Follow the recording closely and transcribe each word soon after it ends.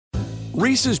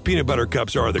Reese's peanut butter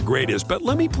cups are the greatest, but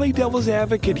let me play devil's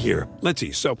advocate here. Let's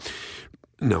see. So,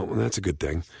 no, that's a good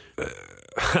thing.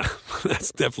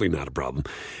 That's definitely not a problem.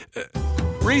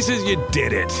 Reese's, you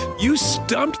did it. You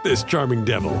stumped this charming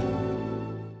devil.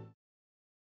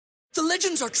 The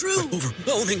legends are true.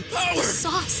 Overwhelming power! The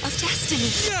sauce of destiny.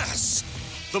 Yes!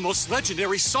 The most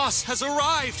legendary sauce has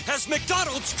arrived as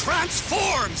McDonald's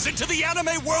transforms into the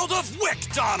anime world of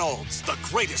WickDonald's. The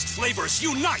greatest flavors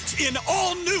unite in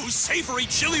all new savory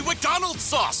chili McDonald's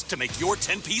sauce to make your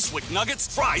 10-piece Wick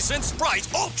Nuggets, fries, and Sprite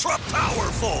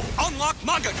ultra-powerful. Unlock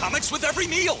manga comics with every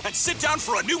meal and sit down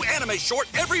for a new anime short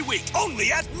every week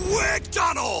only at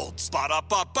WickDonald's.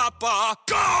 Ba-da-ba-ba-ba,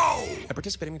 go! At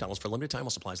participating McDonald's for a limited time while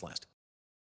supplies last.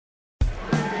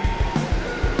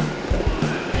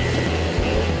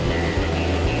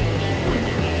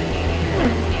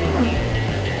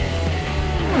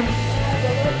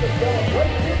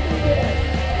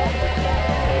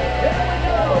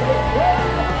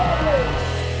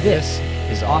 This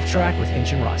is Off Track with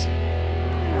Hinch and Rossi.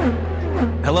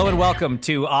 Hello and welcome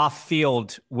to Off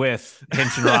Field with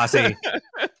Hinch and Rossi,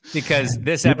 because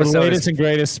this episode the latest and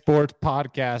greatest sports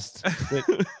podcast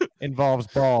that involves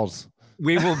balls.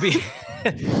 We will be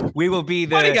the.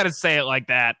 Why do you got to say it like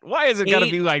that? Why is it got to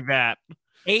be like that?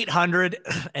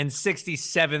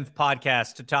 867th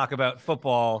podcast to talk about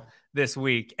football this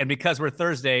week, and because we're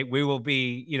Thursday, we will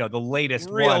be, the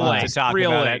latest one to talk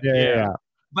about it. Yeah.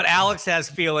 But Alex has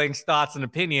feelings, thoughts, and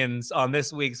opinions on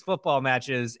this week's football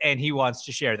matches, and he wants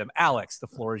to share them. Alex, the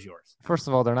floor is yours. First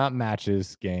of all, they're not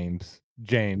matches, games,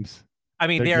 James. I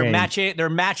mean, they're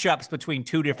matchups between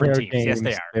two different teams. Games. Yes,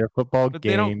 they are. They're football But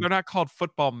games. they're not called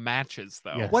football matches,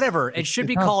 though. Yes. Whatever. It should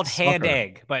be not called soccer.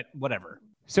 hand-egg, but whatever.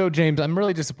 So, James, I'm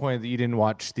really disappointed that you didn't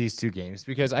watch these two games,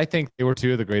 because I think they were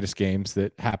two of the greatest games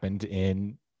that happened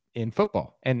in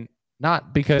football, and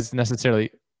not because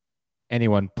necessarily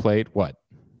anyone played what.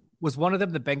 Was one of them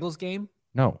the Bengals game?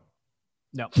 No.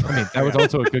 No. I mean, that was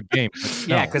also a good game.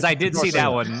 Yeah, because I did see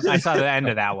that one. I saw the end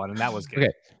of that one, and that was good.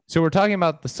 Okay, so we're talking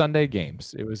about the Sunday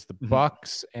games. It was the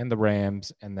Bucks and the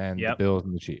Rams, and then the Bills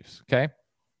and the Chiefs. Okay.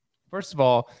 First of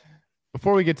all,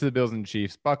 before we get to the Bills and the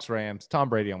Chiefs, Bucks, Rams, Tom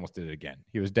Brady almost did it again.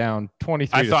 He was down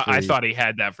 23. I thought he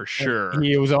had that for sure.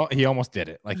 He almost did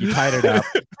it. Like, he tied it up,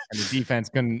 and the defense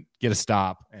couldn't get a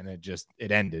stop, and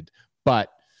it ended. But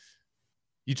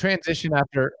you transition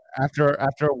after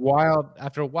a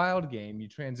wild game, you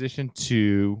transition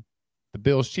to the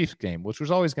Bills Chiefs game, which was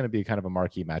always going to be kind of a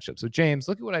marquee matchup. So, James,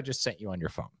 look at what I just sent you on your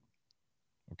phone.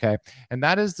 Okay. And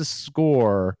that is the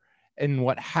score and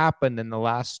what happened in the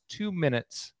last 2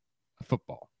 minutes of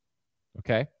football.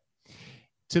 Okay.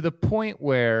 To the point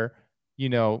where,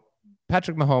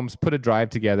 Patrick Mahomes put a drive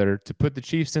together to put the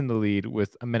Chiefs in the lead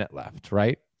with a minute left,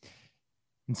 right?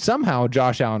 And somehow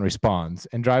Josh Allen responds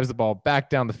and drives the ball back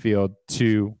down the field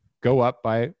to go up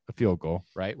by a field goal,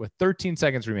 right? With 13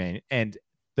 seconds remaining. And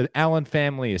the Allen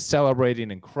family is celebrating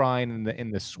and crying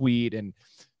in the suite and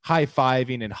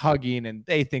high-fiving and hugging, and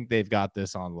they think they've got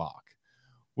this on lock.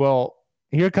 Well,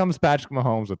 here comes Patrick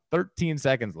Mahomes with 13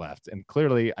 seconds left, and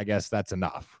clearly, I guess that's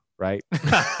enough, right?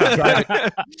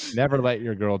 Never let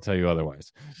your girl tell you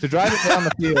otherwise. To drive it down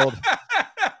the field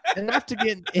enough to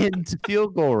get into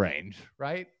field goal range,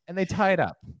 right? And they tie it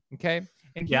up, okay?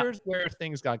 And here's where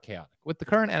things got chaotic. With the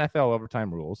current NFL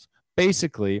overtime rules,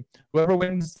 basically, whoever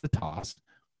wins the toss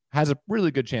has a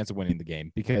really good chance of winning the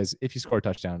game, because if you score a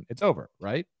touchdown, it's over,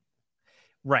 right?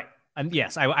 Right. And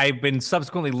yes, I've been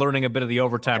subsequently learning a bit of the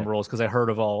overtime rules because I heard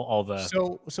of all the...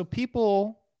 So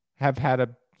people have had a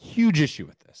huge issue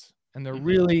with this. And they're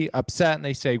really upset, and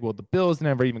they say, well, the Bills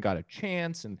never even got a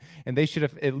chance, and they should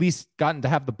have at least gotten to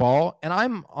have the ball. And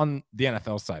I'm on the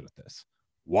NFL side of this.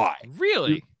 Why?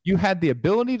 Really? You had the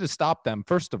ability to stop them,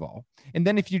 first of all. And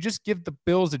then if you just give the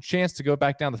Bills a chance to go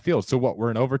back down the field, so what, we're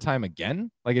in overtime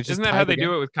again? Like, it's just Isn't that how they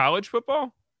do it with college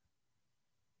football?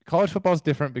 College football is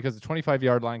different because the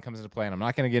 25-yard line comes into play, and I'm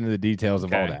not going to get into the details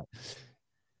of all that.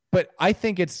 But I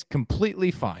think it's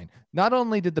completely fine. Not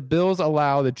only did the Bills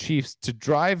allow the Chiefs to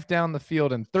drive down the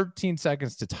field in 13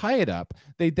 seconds to tie it up,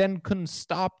 they then couldn't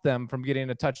stop them from getting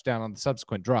a touchdown on the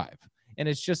subsequent drive. And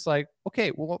it's just like,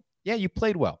 okay, well, yeah, you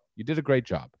played well. You did a great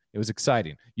job. It was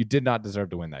exciting. You did not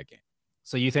deserve to win that game.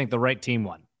 So you think the right team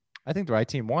won? I think the right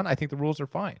team won. I think the rules are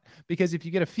fine. Because if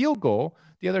you get a field goal,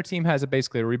 the other team has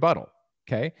basically a rebuttal.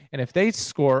 Okay. And if they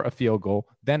score a field goal,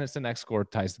 then it's the next score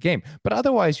ties the game. But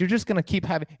otherwise, you're just going to keep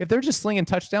having, if they're just slinging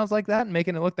touchdowns like that and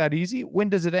making it look that easy, when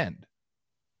does it end?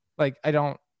 Like,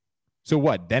 so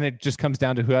what? Then it just comes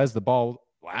down to who has the ball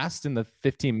last in the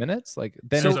 15 minutes? Like,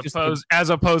 then as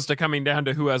opposed to coming down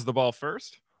to who has the ball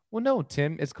first? Well, no,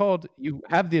 Tim, it's called, you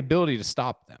have the ability to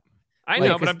stop them. I Like,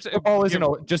 know, but I'm football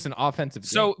isn't just an offensive game.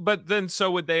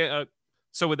 So would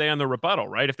they on the rebuttal,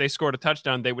 right? If they scored a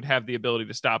touchdown, they would have the ability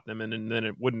to stop them, and then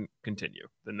it wouldn't continue.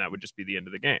 Then that would just be the end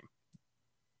of the game.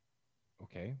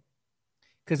 Okay.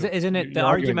 Because So isn't it the you're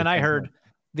arguing argument the I same heard? point.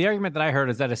 The argument that I heard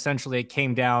is that essentially it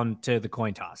came down to the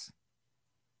coin toss.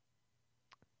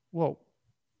 Well,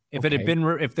 If it had been,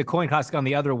 if the coin toss had gone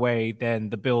the other way, then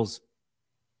the Bills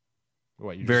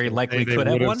what, you're just very gonna likely say they could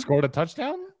have would've won? scored a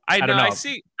touchdown. I don't know. know.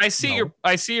 I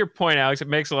see your point, Alex. It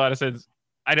makes a lot of sense.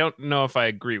 I don't know if I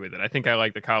agree with it. I think I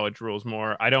like the college rules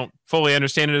more. I don't fully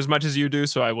understand it as much as you do,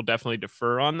 so I will definitely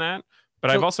defer on that.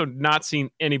 But I've also not seen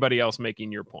anybody else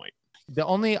making your point. The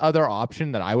only other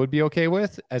option that I would be okay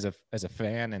with as a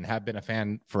fan and have been a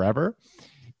fan forever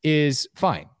is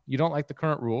fine. You don't like the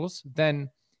current rules, then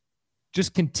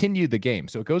just continue the game.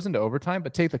 So it goes into overtime,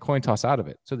 but take the coin toss out of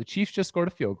it. So the Chiefs just scored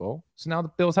a field goal. So now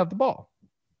the Bills have the ball.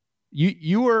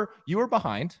 You were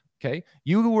behind. Okay.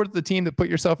 You were the team that put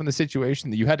yourself in the situation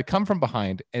that you had to come from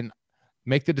behind and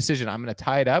make the decision. I'm going to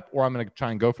tie it up, or I'm going to try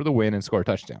and go for the win and score a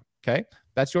touchdown. Okay.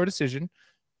 That's your decision.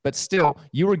 But still,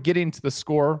 you were getting to the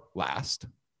score last.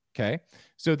 Okay.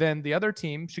 So then the other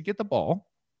team should get the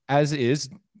ball, as is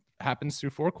happens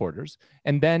through 4 quarters.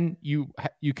 And then you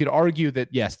could argue that,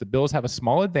 yes, the Bills have a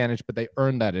small advantage, but they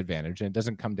earned that advantage, and it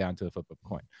doesn't come down to the flip of a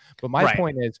coin. But my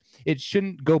point is, it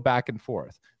shouldn't go back and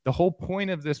forth. The whole point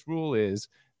of this rule is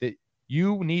that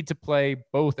you need to play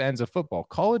both ends of football.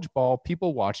 College ball,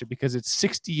 people watch it because it's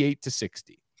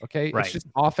 68-60. Okay. Right. It's just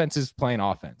offenses playing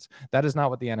offense. That is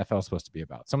not what the NFL is supposed to be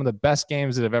about. Some of the best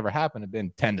games that have ever happened have been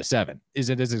 10-7.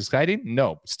 Is it as exciting?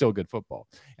 No, still good football.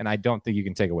 And I don't think you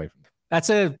can take away from it.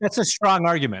 That's a strong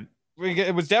argument.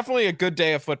 It was definitely a good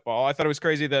day of football. I thought it was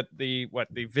crazy that the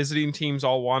visiting teams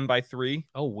all won by 3.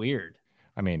 Oh, weird.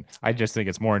 I mean, I just think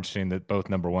it's more interesting that both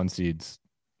number 1 seeds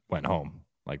went home.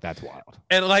 Like, that's wild.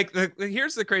 And like,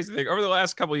 here's the crazy thing: over the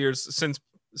last couple of years,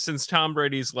 since Tom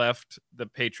Brady's left the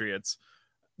Patriots,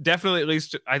 definitely, at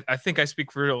least I think I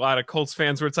speak for a lot of Colts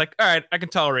fans, where it's like, all right, I can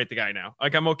tolerate the guy now.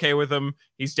 Like, I'm okay with him.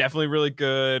 He's definitely really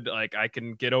good. Like, I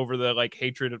can get over the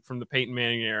hatred from the Peyton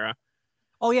Manning era.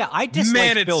 Oh yeah, I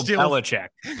dislike Bill Belichick.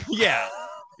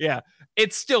 Yeah.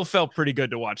 It still felt pretty good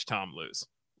to watch Tom lose.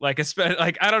 Like,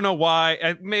 I don't know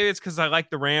why. Maybe it's because I like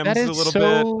the Rams a little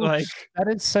bit. Like, that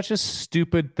is such a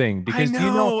stupid thing, because I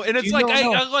know, and it's like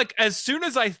I like, as soon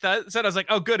as I said, I was like,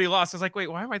 oh, good, he lost. I was like,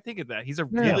 wait, why am I thinking that? He's a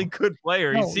really good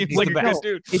player. He seems like the best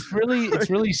dude. It's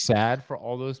really sad for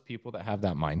all those people that have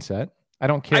that mindset. I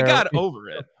don't care. I got over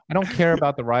it. I don't care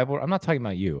about the rival. I'm not talking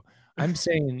about you. I'm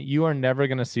saying you are never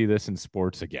going to see this in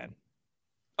sports again.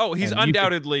 Oh, he's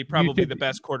undoubtedly probably the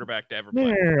best quarterback to ever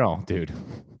play. No, dude.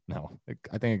 No,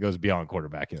 I think it goes beyond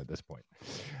quarterbacking at this point.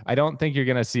 I don't think you're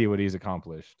going to see what he's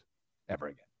accomplished ever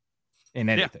again in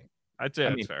anything. Yeah, I'd say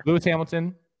that's fair. Lewis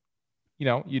Hamilton,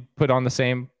 you'd put on the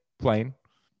same plane.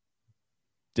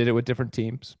 Did it with different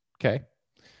teams. Okay.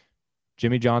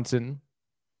 Jimmy Johnson,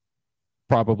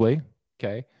 probably.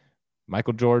 Okay.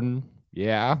 Michael Jordan,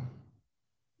 yeah.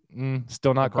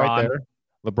 Still not quite there.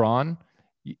 LeBron.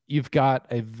 You've got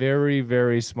a very,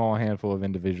 very small handful of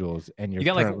individuals, and you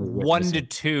got like 1 to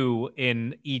 2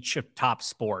 in each top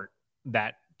sport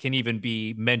that can even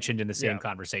be mentioned in the same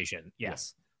conversation.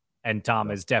 Yes. Yeah. And Tom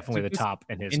is definitely the top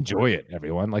in his enjoy sport. It,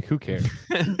 everyone. Like, who cares?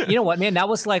 You know what, man? That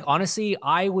was like, honestly,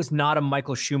 I was not a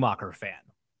Michael Schumacher fan.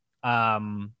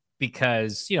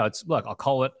 Because, I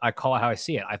call it how I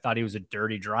see it. I thought he was a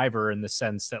dirty driver in the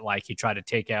sense that, like, he tried to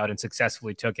take out and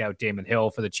successfully took out Damon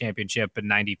Hill for the championship in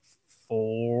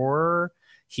 94.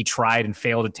 He tried and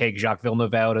failed to take Jacques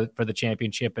Villeneuve out for the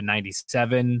championship in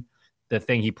 97. The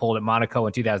thing he pulled at Monaco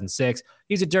in 2006.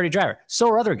 He's a dirty driver. So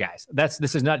are other guys.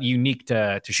 This is not unique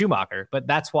to Schumacher, but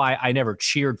that's why I never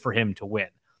cheered for him to win.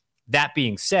 That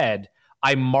being said,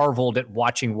 I marveled at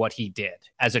watching what he did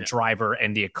as a driver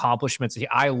and the accomplishments.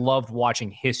 I loved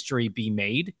watching history be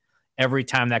made every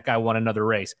time that guy won another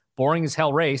race. Boring as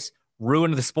hell race,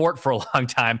 ruined the sport for a long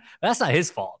time. That's not his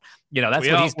fault. That's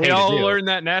what he's paid to do. We all learned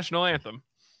that national anthem.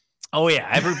 Oh yeah,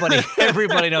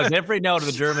 everybody knows every note of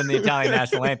the German, the Italian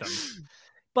national anthem.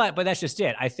 But that's just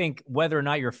it. I think whether or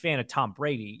not you're a fan of Tom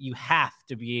Brady, you have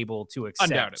to be able to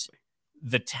accept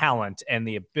the talent and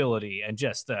the ability and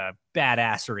just the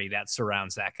badassery that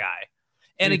surrounds that guy.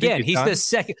 And again, he's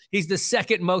the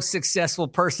second most successful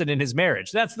person in his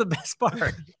marriage. That's the best part.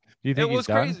 Do you think it was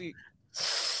crazy?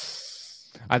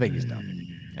 I think he's done,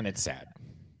 and it's sad.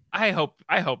 I hope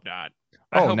not.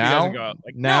 I Oh, hope now? he doesn't go out.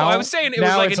 Like, Now? no, I was saying it was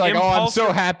now like it's an like, oh, I'm impulsive.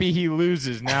 so happy he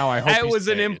loses. Now I hope It he was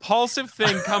an stays. impulsive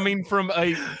thing coming from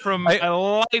a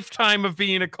lifetime of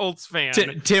being a Colts fan.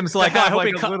 Tim's like, to I have, hope,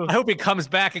 like, a little- I hope he comes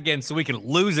back again so we can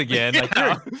lose again. Like,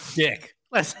 you're a dick.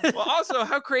 Well, also,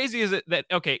 how crazy is it that,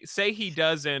 okay, say he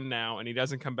does end now and he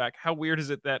doesn't come back. How weird is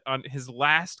it that on his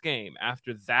last game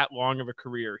after that long of a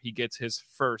career, he gets his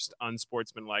first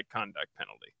unsportsmanlike conduct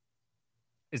penalty?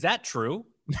 Is that true?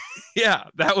 Yeah,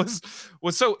 that was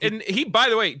so. And he, by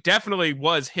the way, definitely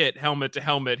was hit helmet to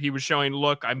helmet. He was showing,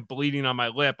 look, I'm bleeding on my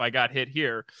lip. I got hit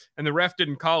here. And the ref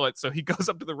didn't call it. So he goes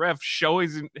up to the ref,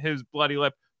 showing his bloody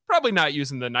lip, probably not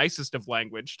using the nicest of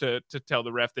language to tell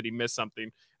the ref that he missed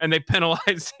something. And they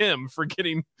penalized him for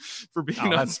being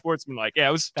unsportsmanlike. Yeah,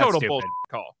 it was total bullshit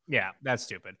call. Yeah, that's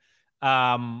stupid.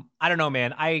 I don't know,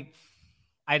 man.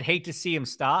 I'd hate to see him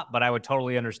stop, but I would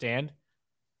totally understand.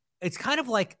 It's kind of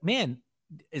like, man,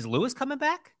 is Lewis coming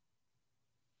back?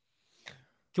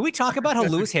 Can we talk about how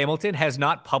Lewis Hamilton has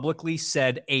not publicly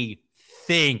said a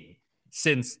thing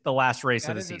since the last race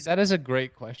of the season? That is a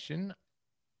great question.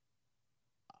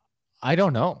 I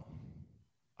don't know.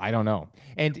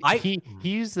 And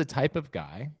he's the type of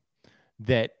guy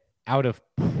that out of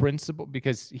principle,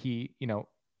 because he,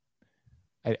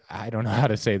 I don't know how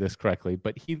to say this correctly,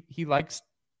 but he likes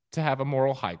to have a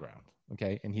moral high ground.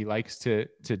 Okay. And he likes to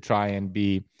try and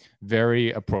be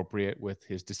very appropriate with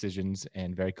his decisions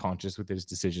and very conscious with his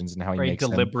decisions and how he makes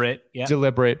deliberate. them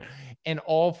deliberate and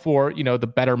all for,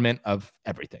 the betterment of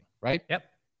everything. Right. Yep.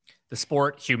 The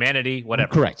sport, humanity,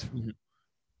 whatever. Correct. Mm-hmm.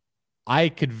 I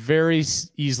could very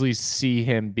easily see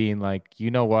him being like,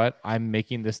 you know what? I'm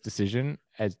making this decision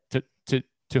as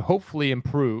to hopefully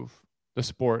improve the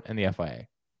sport and the FIA.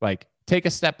 Like, take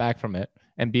a step back from it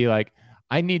and be like,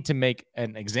 I need to make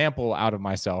an example out of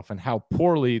myself and how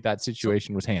poorly that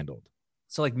situation was handled.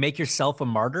 So, like, make yourself a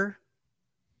martyr?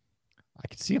 I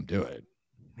could see him do it.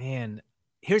 Man,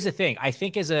 here's the thing. I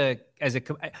think and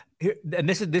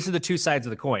this is the two sides of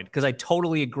the coin, because I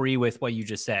totally agree with what you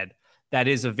just said. That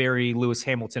is a very Lewis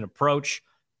Hamilton approach,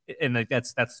 and like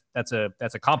that's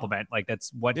a compliment. Like,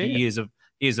 that's what he is.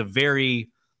 He is a very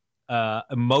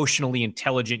emotionally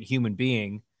intelligent human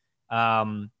being,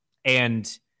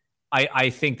 and I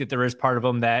think that there is part of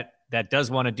him that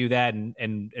does want to do that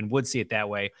and would see it that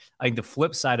way. I think the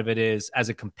flip side of it is, as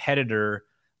a competitor,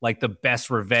 like, the best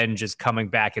revenge is coming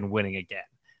back and winning again,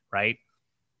 right?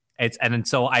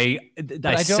 So I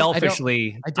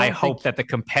selfishly hope that the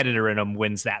competitor in him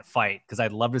wins that fight, because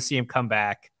I'd love to see him come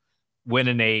back, win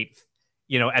an 8th,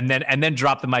 and then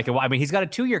drop the mic. I mean, he's got a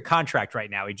 2-year contract right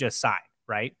now. He just signed,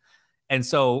 right? And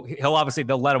so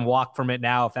they'll let him walk from it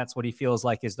now if that's what he feels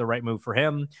like is the right move for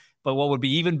him. But what would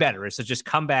be even better is to just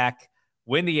come back,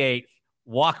 win the 8th,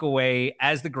 walk away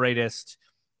as the greatest.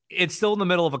 It's still in the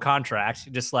middle of a contract.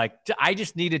 Just like, I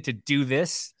just needed to do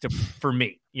this for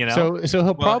me, So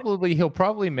he'll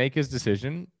probably make his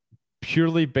decision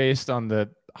purely based on the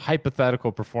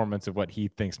hypothetical performance of what he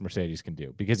thinks Mercedes can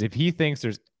do. Because if he thinks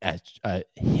there's a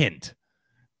hint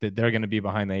that they're going to be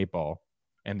behind the 8 ball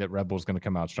and that Red Bull's going to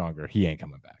come out stronger, he ain't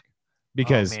coming back.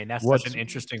 Because that's such an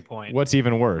interesting point. What's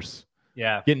even worse?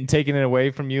 Yeah. Getting taken it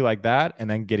away from you like that and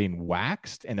then getting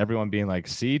waxed and everyone being like,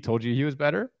 see, told you he was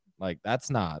better. Like, that's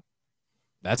not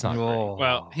great.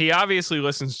 Well, he obviously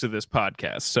listens to this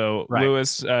podcast. So, right.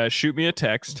 Lewis, shoot me a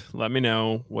text. Let me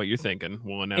know what you're thinking.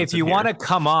 We'll announce if you want to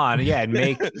come on, and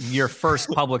make your first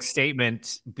public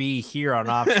statement be here on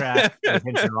Off Track with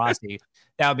Hinch and Rossi,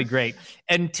 that would be great.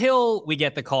 Until we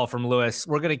get the call from Lewis,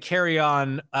 we're going to carry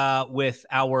on with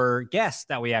our guest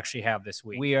that we actually have this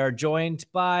week. We are joined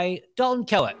by Dalton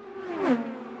Kellett.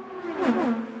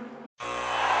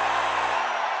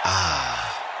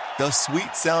 The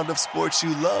sweet sound of sports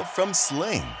you love from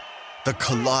Sling. The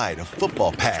collide of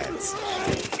football pads.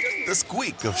 The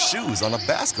squeak of shoes on a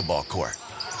basketball court.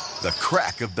 The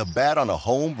crack of the bat on a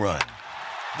home run.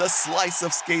 The slice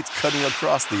of skates cutting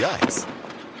across the ice.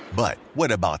 But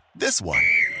what about this one?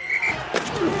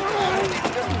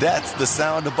 That's the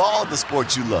sound of all the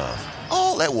sports you love,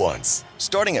 all at once.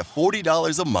 Starting at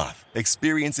 $40 a month.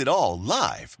 Experience it all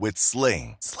live with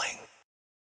Sling.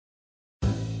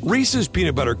 Reese's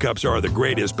peanut butter cups are the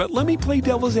greatest, but let me play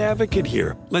devil's advocate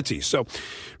here. Let's see. So,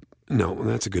 no,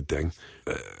 that's a good thing.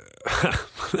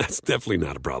 That's definitely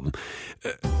not a problem.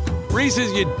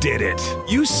 Reese's, you did it.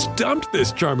 You stumped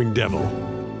this charming devil.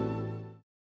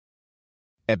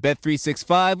 At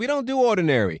Bet365, we don't do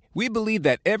ordinary. We believe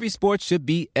that every sport should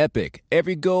be epic.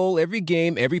 Every goal, every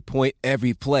game, every point,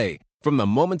 every play. From the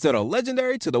moments that are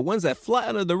legendary to the ones that fly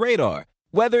under the radar.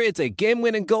 Whether it's a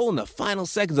game-winning goal in the final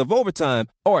seconds of overtime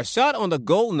or a shot on the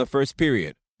goal in the first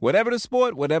period. Whatever the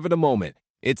sport, whatever the moment.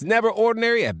 It's never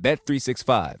ordinary at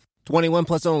Bet365. 21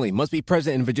 plus only. Must be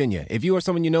present in Virginia. If you or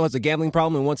someone you know has a gambling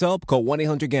problem and wants help, call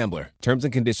 1-800-GAMBLER. Terms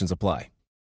and conditions apply.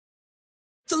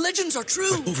 The legends are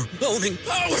true. Overwhelming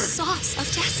power! The sauce of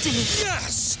destiny.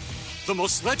 Yes! The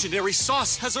most legendary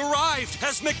sauce has arrived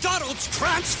as McDonald's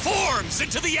transforms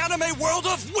into the anime world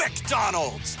of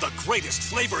WickDonald's. The greatest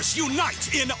flavors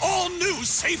unite in all new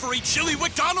savory chili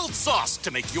McDonald's sauce to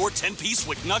make your 10-piece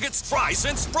Wick Nuggets, fries,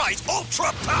 and Sprite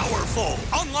ultra-powerful.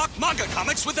 Unlock manga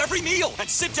comics with every meal and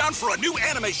sit down for a new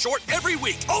anime short every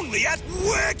week only at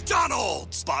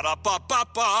WickDonald's.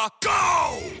 Ba-da-ba-ba-ba,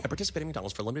 go! At participating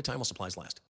McDonald's for a limited time while supplies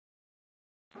last.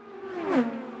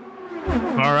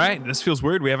 All right, this feels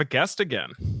weird. We have a guest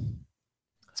again.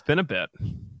 It's been a bit.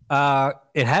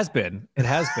 It has been. It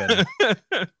has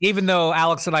been. Even though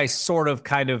Alex and I sort of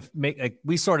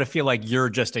we sort of feel like you're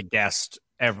just a guest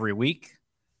every week.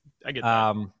 I get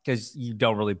that. Because you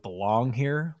don't really belong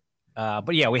here.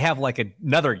 But yeah, we have like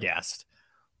another guest.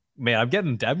 Man, I'm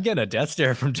getting a death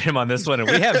stare from Tim on this one, and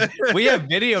we have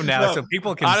video now, so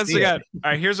people can honestly, see it.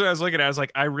 all right, here's what I was looking at. I was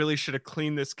like, I really should have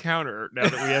cleaned this counter now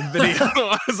that we have video.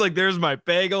 I was like, there's my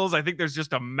bagels. I think there's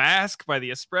just a mask by the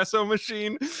espresso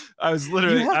machine. I was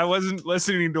literally, I wasn't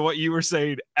listening to what you were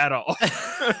saying at all.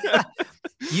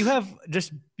 You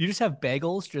just have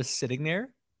bagels just sitting there.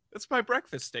 That's my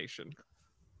breakfast station.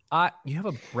 You have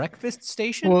a breakfast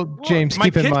station? Well, James, my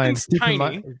keep in mind, kitchen's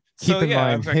tiny.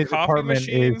 his apartment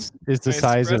is the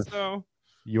size of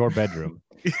your bedroom.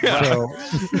 Yeah. So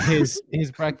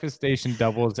his breakfast station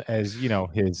doubles as,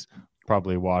 his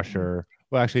probably washer.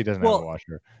 Well, actually, he doesn't have a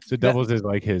washer, so it doubles as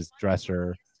like his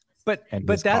dresser. But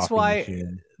that's why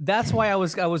I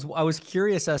was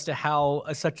curious as to how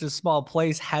such a small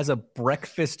place has a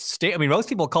breakfast station. I mean, most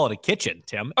people call it a kitchen,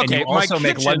 Tim, and you also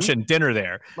make lunch and dinner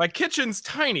there. My kitchen's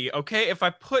tiny. Okay, if I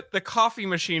put the coffee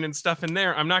machine and stuff in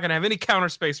there, I'm not gonna have any counter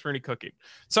space for any cooking.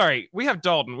 Sorry, we have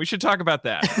Dalton. We should talk about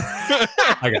that.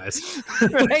 Hi guys.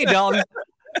 Hey, Dalton.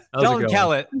 How's Dalton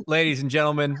Kellett, ladies and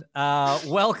gentlemen,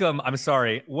 welcome. I'm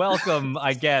sorry. Welcome,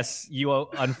 I guess, you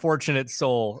unfortunate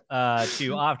soul,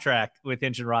 to Off Track with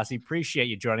Hinch and Rossi. Appreciate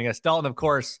you joining us. Dalton, of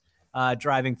course,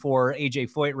 driving for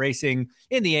AJ Foyt Racing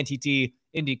in the NTT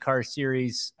IndyCar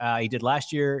Series. He did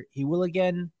last year. He will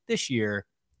again this year.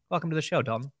 Welcome to the show,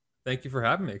 Dalton. Thank you for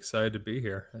having me. Excited to be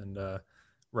here. And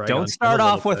don't start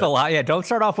off with a lie. Yeah, don't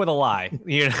start off with a lie.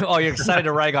 You're excited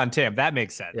to rag on Tim. That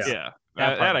makes sense. Yeah.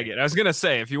 That I get. I was gonna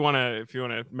say, if you wanna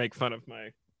make fun of my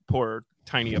poor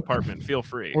tiny apartment, feel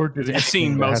free. Or did I've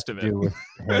seen most of it. With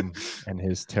him and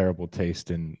his terrible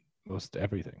taste in most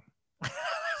everything.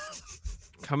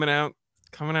 Coming out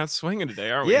swinging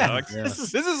today, aren't we? Yeah. Alex?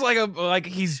 This is like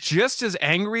he's just as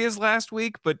angry as last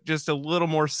week, but just a little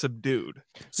more subdued.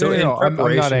 So I'm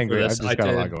not angry. This, I've just got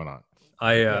a lot going on.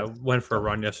 I went for a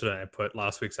run yesterday. I put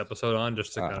last week's episode on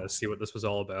just to kind of see what this was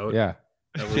all about. Yeah.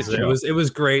 It was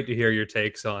great to hear your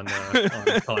takes on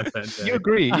content. You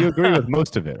agree with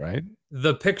most of it, right?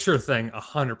 The picture thing,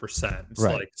 100%. It's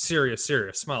right. like serious,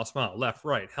 smile, left,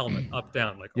 right, helmet, up,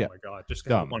 down. Like, oh my god, just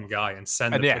get one guy and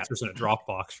send the pictures in a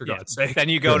Dropbox for God's sake. Then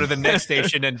you go to the next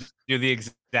station and do the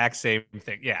exact same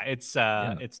thing. Yeah, it's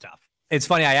tough. It's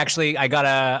funny. I got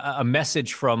a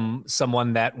message from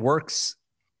someone that works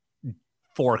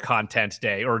for content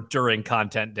day or during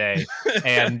content day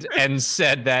and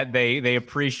said that they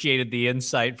appreciated the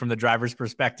insight from the driver's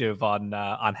perspective on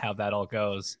how that all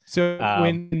goes. So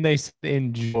when they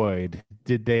enjoyed,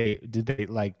 did they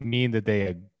like mean that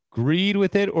they agreed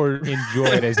with it or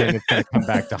enjoyed as in it's going to come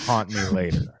back to haunt me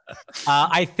later?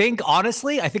 I think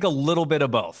honestly, a little bit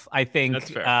of both. I think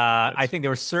That's fair. I think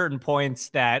there were certain points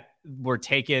that were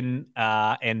taken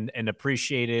and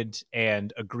appreciated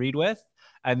and agreed with.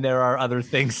 And there are other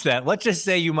things that, let's just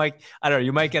say you might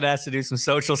get asked to do some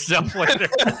social stuff later.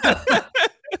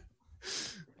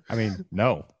 I mean,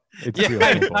 no. It's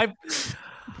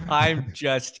I'm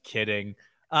just kidding.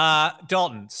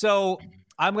 Dalton, so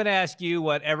I'm going to ask you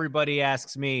what everybody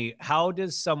asks me. How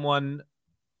does someone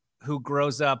who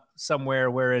grows up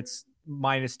somewhere where it's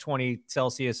minus 20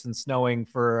 Celsius and snowing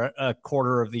for a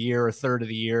quarter of the year or a third of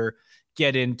the year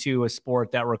get into a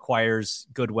sport that requires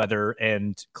good weather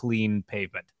and clean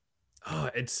pavement?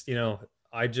 It's,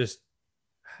 I just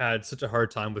had such a hard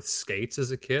time with skates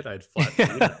as a kid. I had flat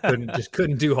feet.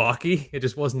 couldn't do hockey. It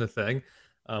just wasn't a thing,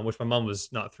 which my mom was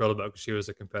not thrilled about because she was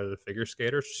a competitive figure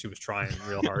skater. So she was trying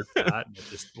real hard for that. And it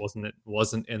just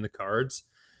wasn't in the cards.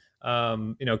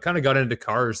 Kind of got into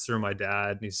cars through my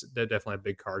dad. And he's definitely a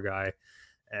big car guy.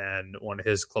 and one of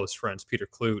his close friends, Peter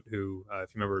Clute, who,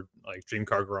 if you remember, like Dream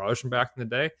Car Garage from back in the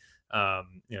day,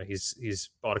 he's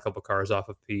bought a couple cars off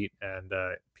of Pete, and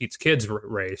Pete's kids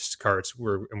raced karts.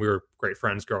 We were great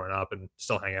friends growing up, and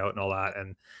still hang out and all that.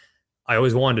 And I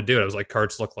always wanted to do it. I was like,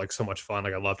 karts look like so much fun.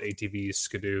 Like I loved ATVs,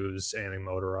 skidoos, anything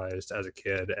motorized as a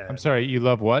kid. And I'm sorry, you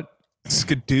love what?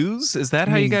 Skidoos? Is that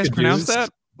how you guys pronounce that?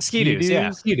 Skidoos, yeah.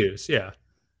 Skidoos, yeah.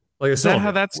 Like is that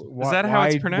how that's? Is that how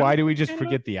it's pronounced? Why do we just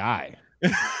forget the I?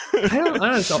 I don't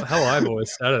know how I've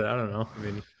always said it. I don't know. I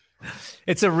mean,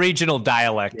 it's a regional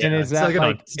dialect. And is that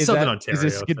like is a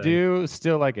skidoo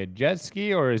still like a jet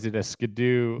ski, or is it a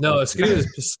skidoo? No, a skidoo is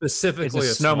specifically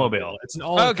a snowmobile. It's an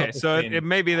all okay. So it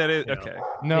may be that it okay.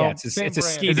 No, yeah, it's a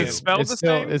skidoo. Is it spelled the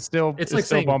same? It's like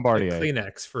still Bombardier. Like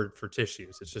Kleenex for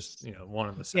tissues. It's just one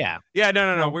of the same. Yeah.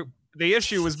 No. The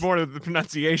issue was more the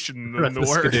pronunciation than the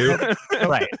word.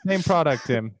 Right. Same product,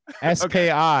 Tim.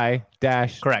 SKI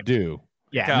dash do.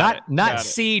 Yeah, not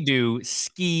sea-doo,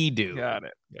 ski-doo. Got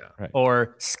it. Yeah. Right.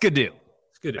 Or skidoo.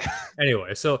 Skidoo.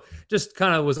 Anyway, so just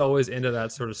kind of was always into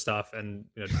that sort of stuff, and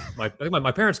I think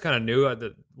my parents kind of knew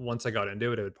that once I got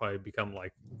into it, it would probably become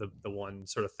like the one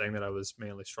sort of thing that I was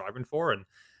mainly striving for, and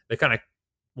they kind of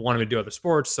wanted me to do other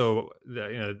sports. So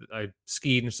I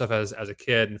skied and stuff as a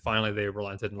kid, and finally they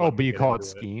relented. And but you call it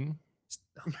skiing?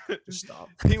 Just stop.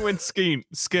 He went skiing.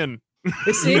 Skin.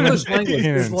 It's the English language.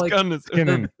 It's like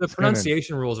the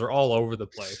pronunciation rules are all over the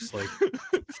place. Like,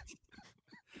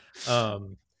 but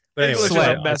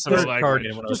anyway, I started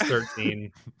karting when I was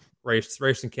 13. Raced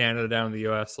in Canada, down in the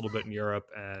U.S., a little bit in Europe,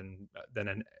 and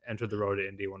then entered the road to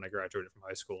Indy when I graduated from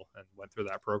high school and went through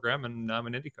that program. And I'm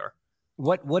an IndyCar.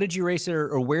 What did you race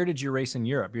or where did you race in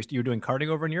Europe? You're doing karting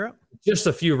over in Europe? Just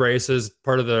a few races,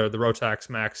 part of the Rotax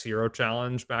Max Euro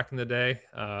Challenge back in the day.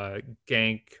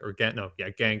 Genk,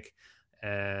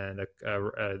 and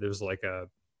there was like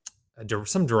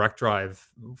some direct drive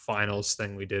finals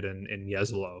thing we did in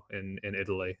Jesolo in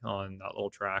Italy on that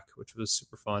little track, which was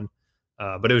super fun.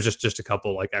 But it was just a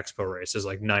couple like expo races.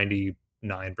 Like 99%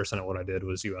 of what I did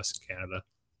was US and Canada.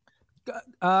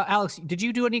 Alex, did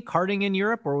you do any karting in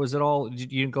Europe, or was it all you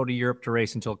didn't go to Europe to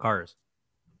race until cars?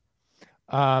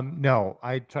 No,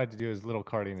 I tried to do as little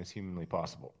karting as humanly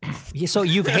possible. Yeah, so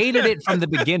you've hated it from the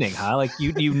beginning, huh? Like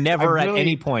you never at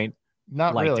any point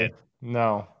not liked really. it.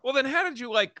 No. Well, then how did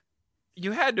you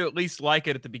you had to at least like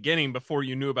it at the beginning before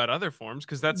you knew about other forms,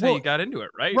 because that's how you got into it,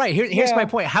 right? Right. Here's my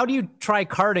point. How do you try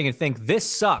karting and think this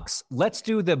sucks? Let's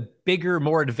do the bigger,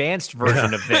 more advanced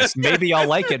version of this. Maybe I'll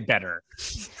like it better.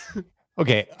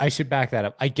 Okay, I should back that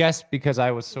up. I guess because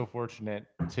I was so fortunate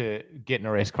to get in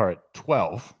a race car at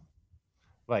 12,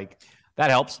 like that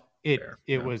helps.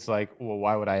 It was like, well,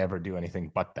 why would I ever do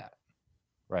anything but that?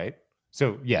 Right?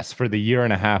 So yes, for the year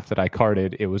and a half that I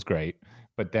karted, it was great.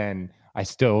 But then I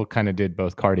still kind of did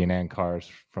both karting and cars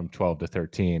from 12 to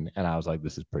 13. And I was like,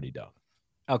 this is pretty dumb.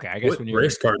 Okay, I guess when you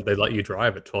race car did they let you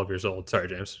drive at 12 years old? Sorry,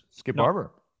 James. Skip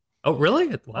Barber. Oh, really?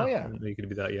 Wow. Oh, yeah. You could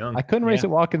be that young. I couldn't race at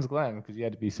Watkins Glen because you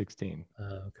had to be 16.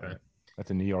 Okay.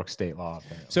 That's a New York state law.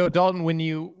 Apparently. So Dalton, when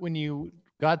you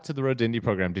got to the Road to Indy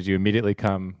program, did you immediately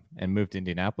come and move to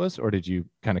Indianapolis, or did you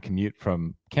kind of commute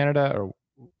from Canada, or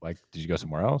like did you go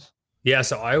somewhere else? Yeah,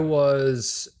 so it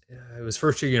was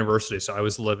first year university. So I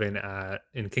was living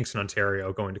in Kingston,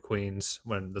 Ontario, going to Queens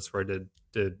when that's where I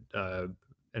did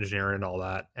engineering and all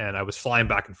that. And I was flying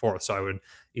back and forth. So I would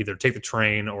either take the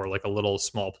train or like a little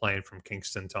small plane from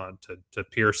Kingston to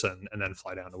Pearson and then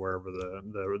fly down to wherever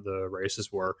the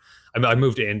races were. I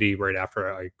moved to Indy right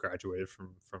after I graduated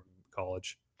from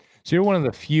college. So you're one of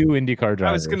the few IndyCar drivers.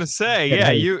 I was going to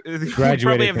say, you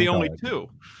probably have the only two.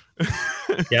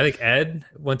 Yeah, I think Ed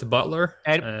went to Butler.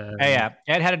 Ed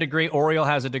had a degree. Oriole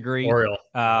has a degree.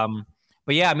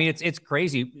 But yeah, I mean, it's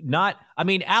crazy.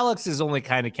 Alex is only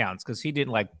kind of counts because he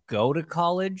didn't go to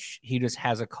college. He just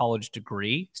has a college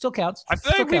degree. Still counts. I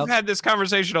feel like we've had this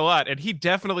conversation a lot, and he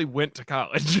definitely went to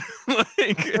college.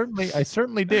 I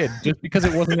certainly did. Just because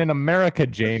it wasn't in America,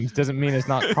 James, doesn't mean it's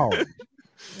not college.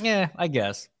 Yeah, I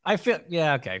guess.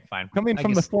 Okay, fine. Coming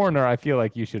from the foreigner, I feel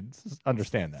like you should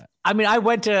understand that. I mean, I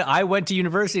went to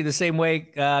university the same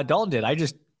way Dalton did. I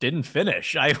just didn't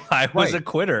finish. I was a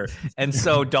quitter, and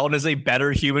so Dalton is a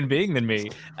better human being than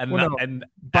me, and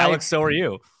Alex, so are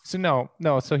you. So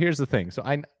no. So here's the thing. So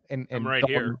I'm right Dalton,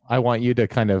 here. I want you to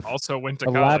kind of also went to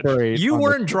elaborate. College. You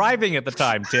weren't driving at the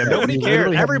time, Tim. Nobody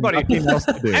cared. Everybody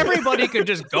could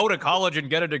just go to college and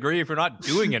get a degree if you're not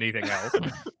doing anything else.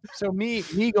 So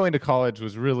me going to college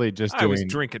was really just I was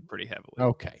drinking pretty heavily.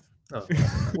 Okay.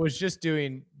 Was just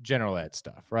doing general ed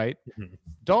stuff, right? Mm-hmm.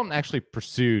 Dalton actually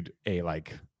pursued a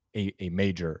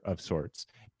major of sorts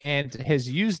and has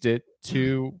used it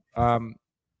to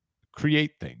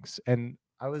create things. And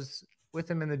I was with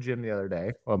him in the gym the other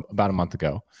day, about a month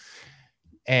ago,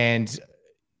 and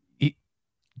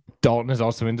Dalton is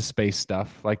also into space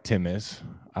stuff like Tim is.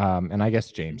 And I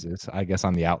guess James is. I guess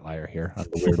I'm the outlier here. I'm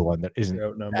the weird one that isn't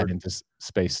that into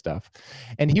space stuff.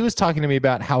 And he was talking to me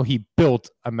about how he built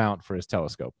a mount for his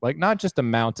telescope. Like not just a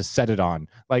mount to set it on,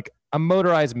 like a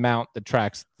motorized mount that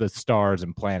tracks the stars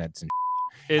and planets. And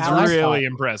it's really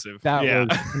impressive. That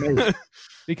was amazing.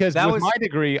 Because with my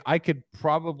degree, I could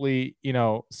probably,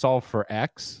 solve for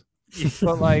X.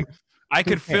 But like I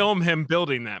could film him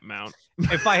building that mount.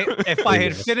 If I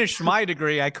had finished my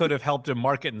degree, I could have helped him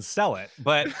market and sell it.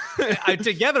 But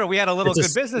together we had a little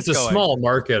good business going. It's a small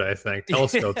market, I think.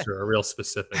 Telescopes are a real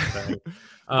specific thing.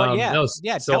 Tell us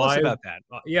about that.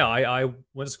 I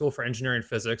went to school for engineering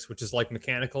physics, which is like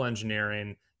mechanical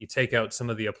engineering. You take out some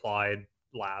of the applied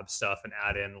lab stuff and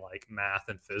add in like math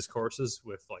and phys courses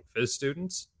with like phys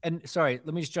students. And sorry,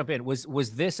 let me just jump in.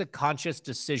 Was this a conscious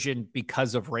decision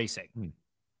because of racing?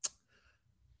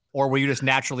 Or were you just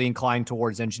naturally inclined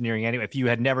towards engineering anyway? If you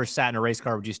had never sat in a race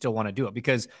car, would you still want to do it?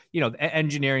 Because,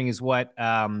 engineering is what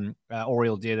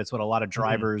Oriole did. That's what a lot of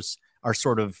drivers are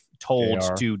sort of told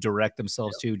to direct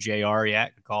themselves to. JR,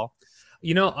 good call.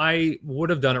 I would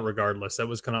have done it regardless. That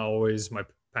was kind of always my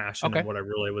passion and what I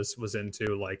really was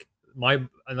into. Like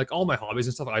all my hobbies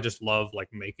and stuff, I just love like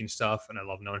making stuff and I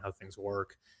love knowing how things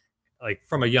work. Like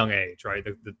from a young age, right?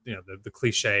 The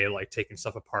cliche, like taking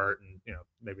stuff apart and,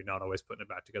 maybe not always putting it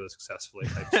back together successfully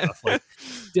type stuff. Like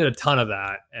did a ton of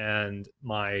that. And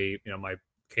my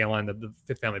K-Line,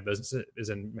 the family business is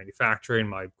in manufacturing.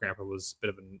 My grandpa was a bit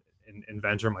of an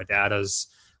inventor. My dad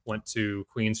went to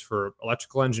Queens for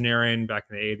electrical engineering back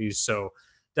in the 80s. So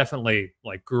definitely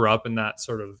like grew up in that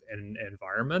sort of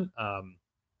environment.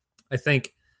 I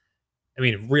think,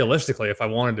 realistically, if I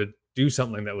wanted to do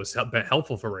something that was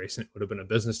helpful for racing, it would have been a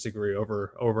business degree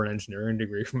over an engineering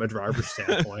degree from a driver's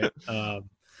standpoint.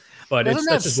 But that's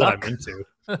just what I'm into.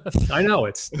 I know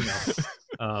I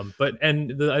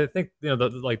think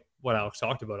like what Alex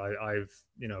talked about, I've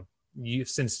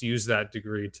since used that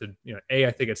degree to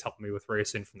I think it's helped me with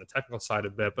racing from the technical side a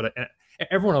bit. But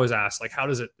everyone always asks like, how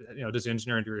does it does the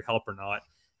engineering degree help or not?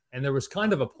 And there was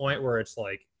kind of a point where it's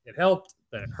like it helped,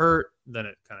 then it hurt, then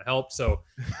it kind of helped. So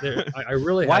I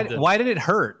really why did it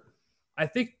hurt? I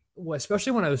think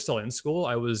especially when I was still in school,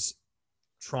 I was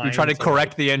trying to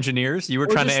correct the engineers. You were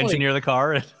trying to engineer the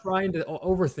car and trying to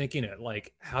overthinking it.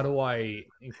 Like, how do I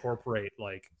incorporate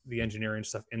like the engineering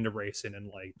stuff into racing and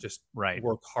like just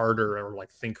work harder or like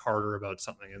think harder about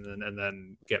something and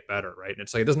then get better. Right. And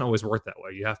it's like, it doesn't always work that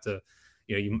way. You have to,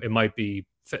 it might be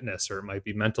fitness or it might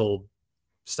be mental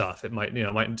stuff. It might,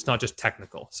 it's not just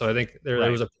technical. So I think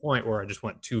there was a point where I just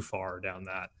went too far down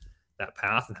that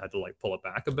path and had to like pull it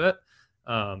back a bit.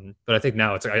 But I think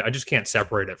now it's like, I just can't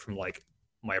separate it from like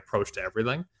my approach to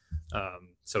everything.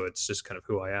 So it's just kind of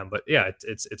who I am. But yeah,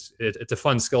 it's a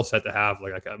fun skill set to have.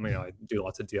 Like, I do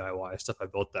lots of DIY stuff. I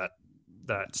built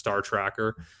that star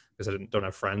tracker because I don't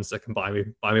have friends that can buy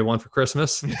me one for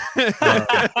Christmas.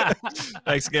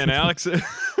 Thanks again, Alex.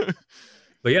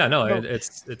 But yeah, no,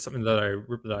 it's something that I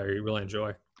really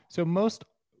enjoy. So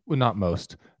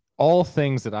all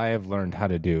things that I have learned how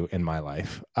to do in my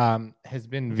life has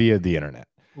been via the internet.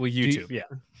 Well, YouTube,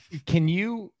 Can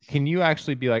you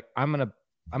actually be like, I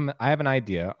have an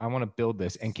idea, I want to build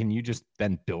this, and can you just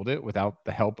then build it without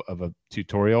the help of a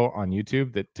tutorial on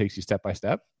YouTube that takes you step by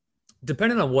step?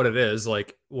 Depending on what it is,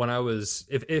 like when I was,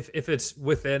 if it's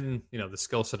within, the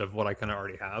skill set of what I kind of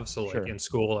already have. So like in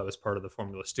school, I was part of the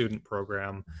Formula Student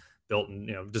program, built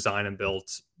and, design and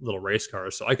built little race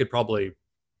cars. So I could probably,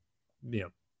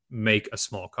 make a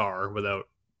small car without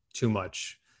too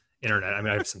much internet.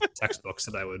 I have some textbooks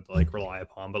that I would like rely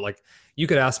upon, but like you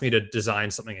could ask me to design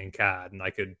something in CAD and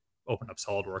I could open up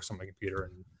SolidWorks on my computer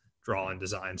and draw and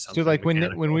design something. So like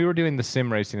when we were doing the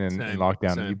sim racing in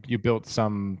lockdown, you built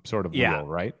some sort of wheel,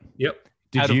 right? Yep.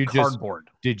 Out of cardboard.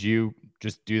 Did you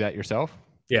just do that yourself?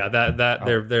 Yeah,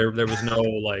 there was no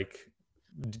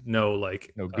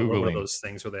Googling. One of those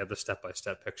things where they have the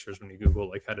step-by-step pictures when you Google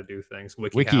like how to do things.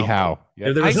 WikiHow.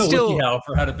 Yep. There was no WikiHow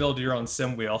for how to build your own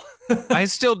sim wheel. I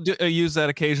still use that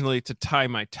occasionally to tie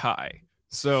my tie.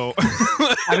 So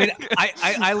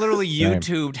I literally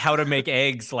YouTubed how to make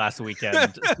eggs last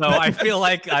weekend. So I feel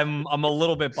like I'm a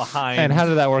little bit behind. And how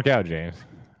did that work out, James?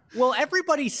 Well,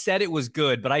 everybody said it was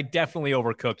good, but I definitely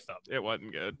overcooked them. It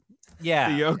wasn't good.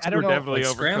 Yeah, the yolks were definitely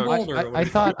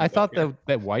overcooked. I thought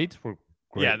that whites were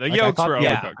great. Yeah, the yolks were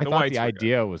overcooked. I thought the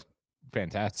idea was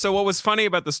fantastic. So what was funny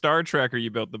about the Star Tracker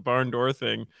you built, the barn door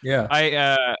thing? Yeah,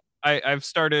 I've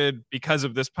started, because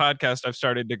of this podcast, I've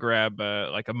started to grab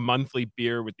like a monthly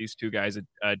beer with these two guys at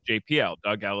JPL,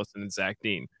 Doug Ellison and Zach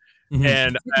Dean.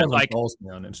 And I like follows me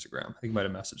on Instagram. I think you might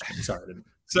have messaged me. Sorry, I didn't.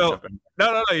 So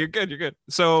no, you're good.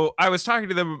 So I was talking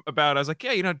to them about, I was like,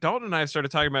 yeah, Dalton and I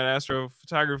started talking about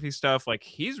astrophotography stuff. Like,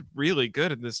 he's really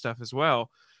good at this stuff as well.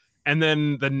 And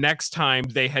then the next time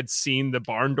they had seen the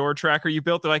barn door tracker you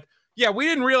built, they're like, yeah, we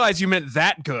didn't realize you meant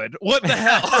that good. What the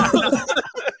hell?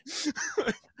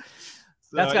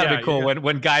 That's gotta be cool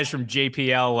when guys from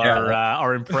JPL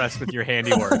are impressed with your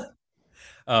handiwork.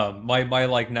 My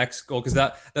like next goal, because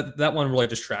that one really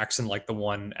just tracks in like the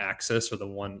one axis or the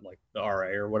one like the RA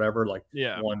or whatever, like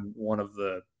one of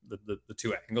the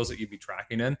two angles that you'd be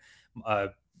tracking in.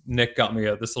 Nick got me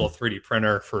this little 3D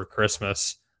printer for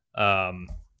Christmas.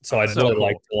 So I'd really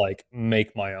like to like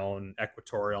make my own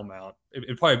equatorial mount.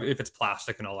 It probably, if it's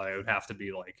plastic and all that, it would have to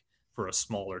be like for a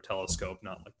smaller telescope,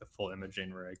 not like the full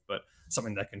imaging rig, but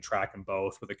something that can track them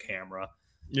both with a camera.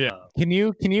 Yeah. Can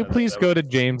you please go to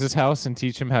James's house and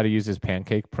teach him how to use his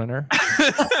pancake printer?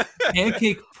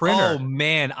 Pancake printer. Oh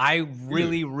man, I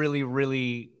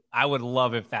really I would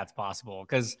love if that's possible,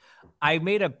 because I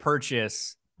made a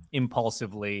purchase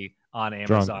impulsively on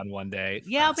Amazon one day.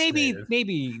 Yeah,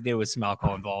 maybe there was some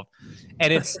alcohol involved.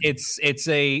 And it's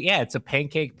a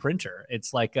pancake printer.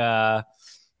 It's like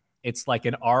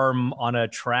an arm on a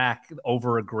track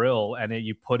over a grill, and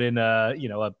you put in a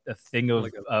thing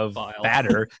of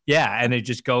batter. Yeah, and it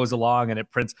just goes along and it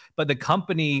prints. But the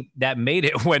company that made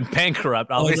it went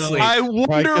bankrupt, obviously. I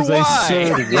wonder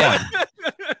why.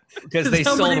 Because they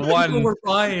sold one. Were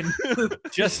buying.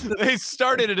 They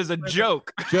started it as a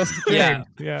joke. Just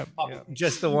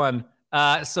the one.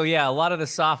 So yeah, a lot of the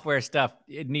software stuff,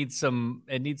 it needs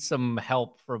some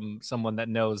help from someone that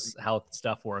knows how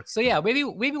stuff works. So yeah, maybe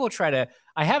we'll try to.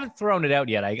 I haven't thrown it out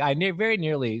yet. I very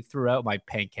nearly threw out my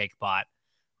pancake bot,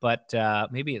 but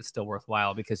maybe it's still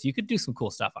worthwhile because you could do some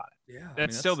cool stuff on it. Yeah,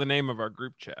 that's still the name of our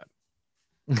group chat.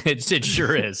 It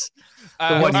sure is.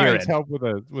 What needs help with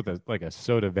a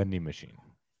soda vending machine?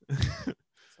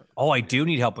 Oh, I do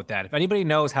need help with that. If anybody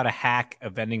knows how to hack a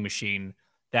vending machine,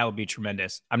 that would be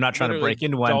tremendous. I'm not trying to break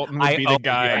into one. Dalton would be the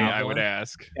guy I would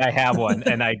ask. I have one,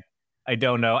 and I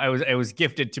don't know. It was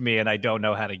gifted to me, and I don't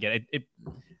know how to get it.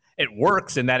 It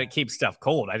works in that it keeps stuff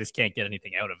cold. I just can't get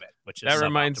anything out of it, which is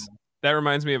That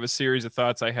reminds me of a series of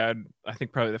thoughts I had, I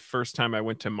think probably the first time I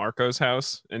went to Marco's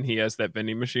house and he has that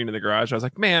vending machine in the garage. I was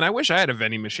like, man, I wish I had a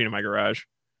vending machine in my garage.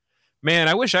 Man,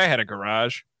 I wish I had a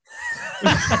garage.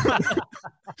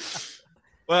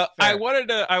 Well, I wanted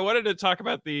to talk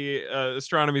about the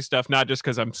astronomy stuff, not just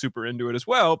because I'm super into it as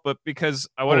well, but because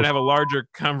I wanted to have a larger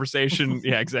conversation.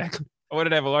 Yeah, exactly. I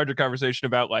wanted to have a larger conversation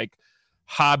about like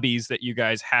hobbies that you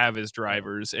guys have as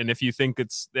drivers, and if you think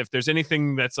if there's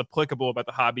anything that's applicable about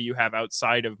the hobby you have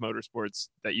outside of motorsports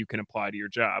that you can apply to your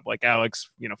job, like Alex,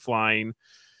 flying,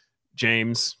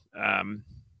 James,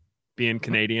 being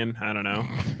Canadian, I don't know.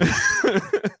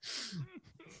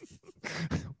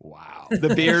 Wow. The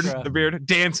beard,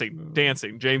 dancing.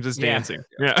 James is dancing.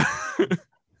 Yeah.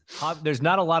 There's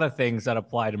not a lot of things that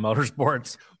apply to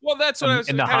motorsports. Well, that's what I was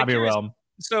in the hobby realm.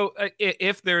 So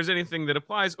if there's anything that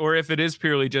applies, or if it is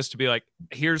purely just to be like,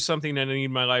 here's something that I need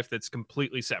in my life that's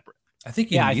completely separate. I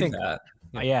think I think that.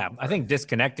 Yeah, I think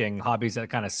disconnecting hobbies that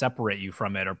kind of separate you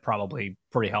from it are probably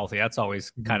pretty healthy. That's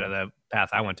always kind of the path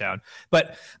I went down.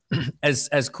 But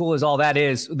as cool as all that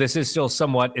is, this is still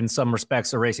somewhat, in some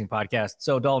respects, a racing podcast.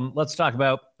 So Dalton, let's talk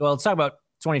about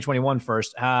 2021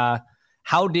 first.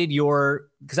 How did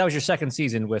because that was your second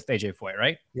season with AJ Foyt,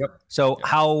 right? Yep. So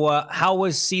how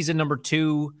was season number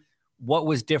 2? What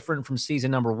was different from season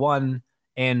number 1?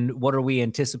 And what are we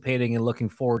anticipating and looking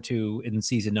forward to in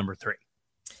season number 3?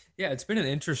 Yeah, it's been an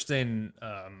interesting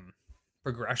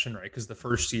progression, right? Because the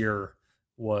first year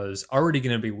was already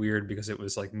going to be weird because it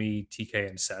was like me, TK,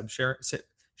 and Seb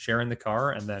sharing the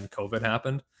car, and then COVID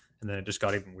happened, and then it just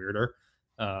got even weirder.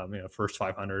 First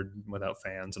 500 without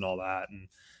fans and all that, and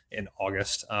in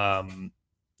August.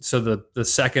 So the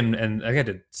second, and I think I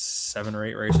did 7 or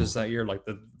 8 races that year. Like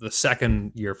the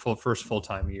second year, first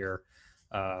full-time year,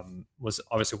 was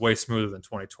obviously way smoother than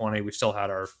 2020. We still had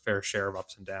our fair share of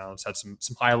ups and downs, had some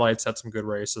highlights, had some good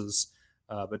races,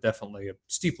 but definitely a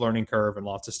steep learning curve and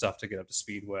lots of stuff to get up to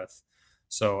speed with.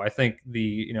 So I think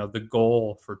the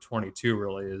goal for 22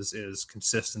 really is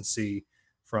consistency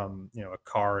from a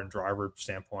car and driver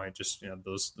standpoint. Just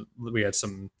we had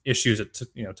some issues that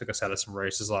took us out of some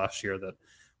races last year that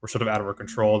were sort of out of our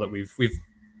control, that we've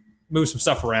moved some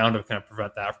stuff around to kind of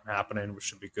prevent that from happening, which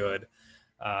should be good.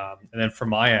 And then from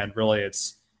my end, really,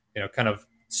 it's kind of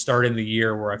starting the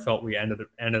year where I felt we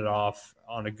ended off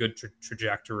on a good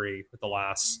trajectory with the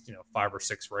last 5 or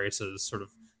 6 races, sort of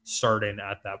starting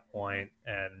at that point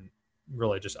and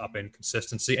really just upping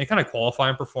consistency and kind of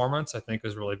qualifying performance. I think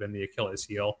has really been the Achilles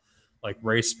heel. Like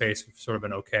race pace has sort of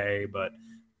been okay, but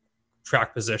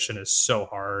track position is so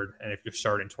hard. And if you're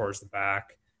starting towards the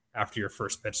back after your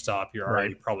first pit stop, you're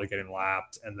already probably getting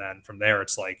lapped. And then from there,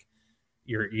 it's like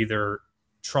you're either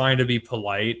trying to be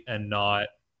polite and not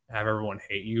have everyone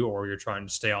hate you, or you're trying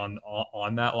to stay on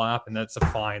that lap. And that's a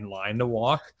fine line to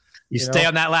walk. You stay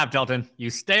on that lap, Dalton. You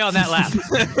stay on that lap.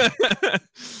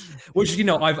 Which,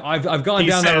 I've gone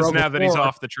down that road now that he's before,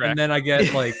 off the track. And then I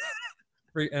get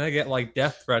like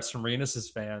death threats from Renus's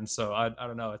fans. So I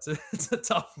don't know. It's a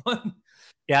tough one.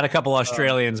 You had a couple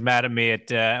Australians mad at me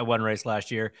at one race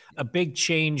last year. A big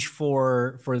change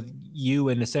for you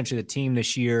and essentially the team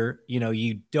this year.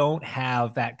 You don't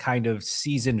have that kind of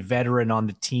seasoned veteran on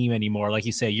the team anymore. Like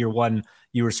you say, year one,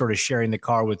 you were sort of sharing the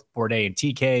car with Bourdais and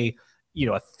TK.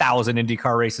 1,000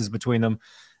 IndyCar races between them.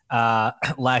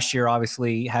 Last year,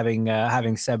 obviously having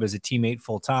Seb as a teammate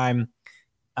full time.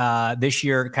 This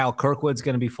year, Kyle Kirkwood's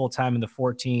going to be full time in the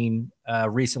 14.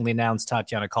 Recently announced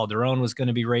Tatiana Calderon was going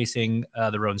to be racing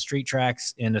the Road and Street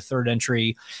tracks in the third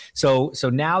entry. So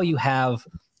now you have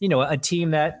a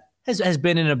team that has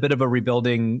been in a bit of a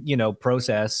rebuilding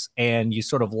process, and you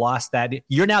sort of lost that.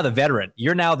 You're now the veteran.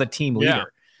 You're now the team leader.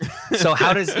 Yeah. So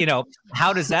how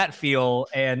does that feel?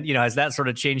 And, has that sort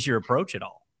of changed your approach at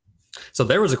all? So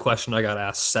there was a question I got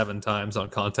asked 7 times on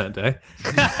content day.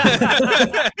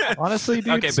 Honestly,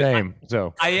 dude, same.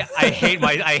 So I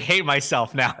hate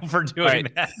myself now for doing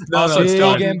that. Also,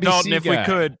 Dalton,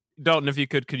 if you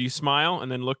could you smile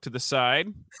and then look to the side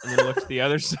and then look to the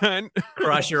other side?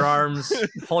 Cross your arms,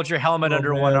 hold your helmet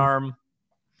under one arm.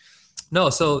 No,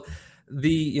 so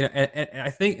and I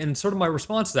think, and sort of my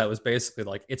response to that was basically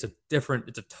like, it's a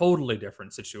totally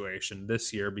different situation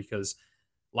this year, because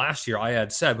last year I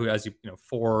had Seb, who has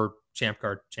 4 Champ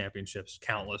Car championships,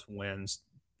 countless wins,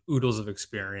 oodles of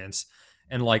experience,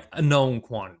 and like a known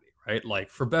quantity, right? Like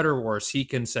for better or worse, he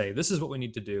can say, this is what we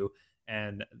need to do.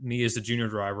 And me as the junior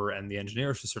driver and the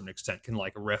engineers to a certain extent can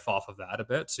like riff off of that a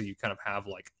bit. So you kind of have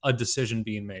like a decision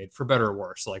being made for better or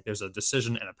worse. Like there's a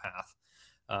decision and a path.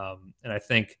 And I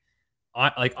think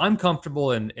I'm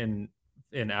comfortable in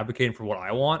advocating for what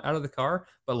I want out of the car,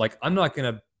 but like I'm not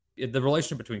going to, the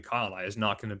relationship between Kyle and I is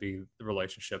not going to be the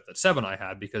relationship that Seb and I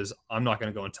had, because I'm not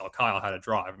going to go and tell Kyle how to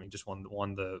drive. I mean, just won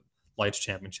the Lights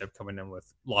Championship, coming in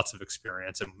with lots of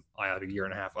experience, and I had a 1.5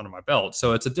 years under my belt.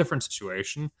 So it's a different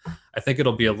situation. I think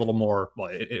it'll be a little more,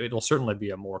 it'll certainly be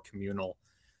a more communal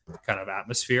kind of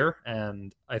atmosphere.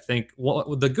 And I think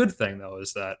the good thing though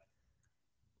is that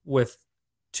with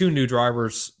 2 new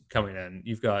drivers coming in,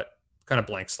 you've got kind of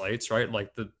blank slates, right? Like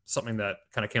something that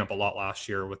kind of came up a lot last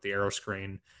year with the aero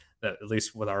screen, that at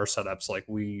least with our setups, like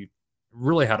we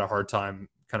really had a hard time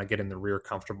kind of getting the rear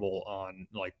comfortable on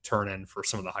like turn in for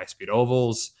some of the high speed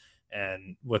ovals.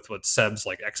 And with what Seb's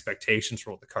like expectations for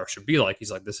what the car should be like,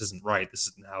 he's like, this isn't right. This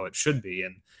isn't how it should be.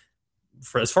 And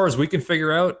for as far as we can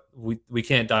figure out, we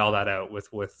can't dial that out with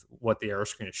what the aero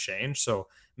screen has changed. So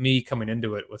me coming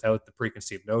into it without the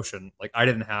preconceived notion, like I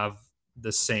didn't have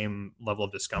the same level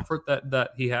of discomfort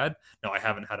that he had. No, I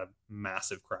haven't had a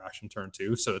massive crash in turn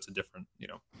 2, so it's a different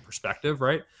perspective,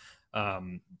 right?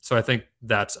 So I think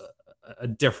that's a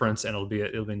difference, and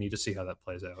it'll be neat to see how that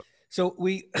plays out. So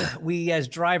we as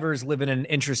drivers live in an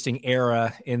interesting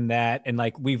era in that, and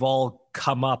like we've all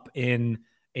come up in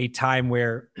a time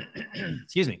where,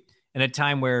 in a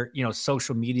time where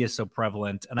social media is so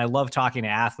prevalent, and I love talking to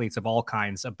athletes of all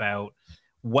kinds about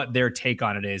what their take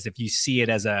on it is. If you see it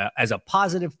as a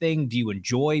positive thing, do you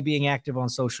enjoy being active on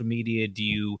social media? Do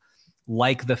you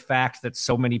like the fact that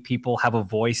so many people have a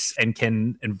voice and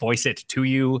can voice it to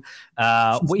you?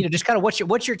 Just kind of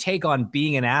what's your take on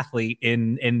being an athlete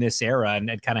in this era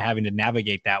and kind of having to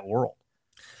navigate that world?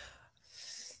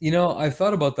 I've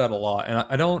thought about that a lot, and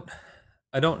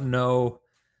I don't know.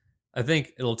 I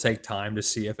think it'll take time to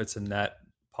see if it's a net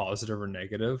positive or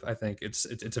negative. I think it's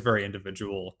a very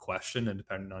individual question, and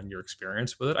depending on your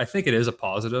experience with it, I think it is a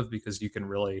positive, because you can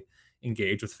really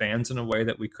engage with fans in a way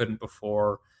that we couldn't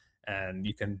before, and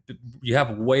you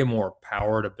have way more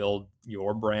power to build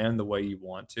your brand the way you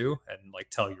want to and like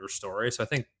tell your story. So I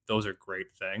think those are great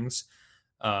things.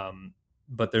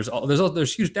 But there's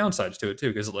huge downsides to it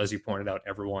too, because as you pointed out,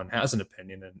 everyone has an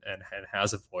opinion and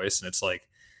has a voice, and it's like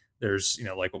there's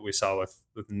like what we saw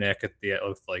with Nick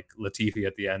with like Latifi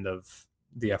at the end of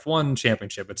the F1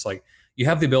 championship. It's like you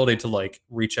have the ability to like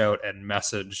reach out and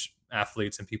message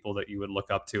athletes and people that you would look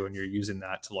up to, and you're using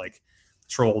that to like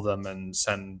troll them and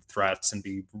send threats and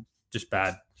be just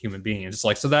bad human beings. It's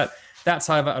like, so that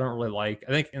side of it I don't really like.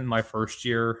 I think in my first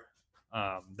year,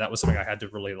 that was something I had to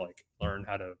really like learn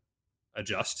how to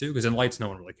adjust to, because in lights no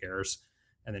one really cares,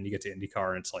 and then you get to IndyCar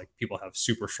and it's like people have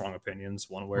super strong opinions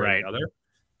one way or the other.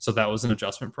 So that was an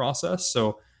adjustment process.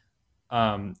 So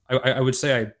I would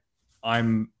say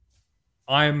I'm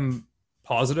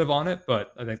positive on it,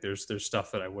 but I think there's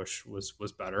stuff that I wish was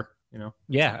better, you know?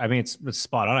 Yeah. I mean, it's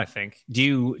spot on, I think.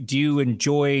 Do you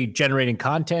enjoy generating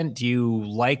content? Do you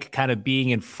like kind of being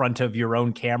in front of your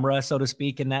own camera, so to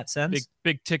speak, in that sense?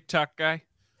 Big TikTok guy.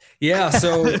 Yeah.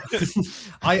 So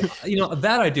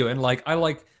that I do. And like, I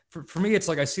like, for me, it's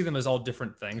like, I see them as all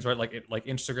different things, right? Like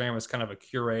Instagram is kind of a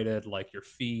curated, like your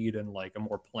feed and like a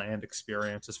more planned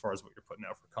experience as far as what you're putting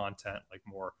out for content, like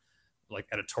more like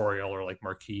editorial or like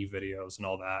marquee videos and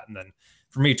all that. And then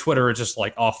for me, Twitter is just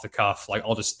like off the cuff. Like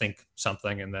I'll just think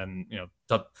something and then, you know,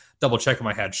 double check in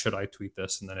my head, should I tweet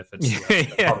this? And then if it's,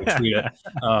 I'll probably tweet it.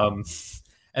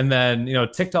 And then, you know,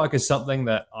 TikTok is something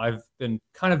that I've been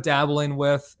kind of dabbling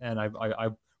with. And I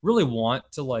really want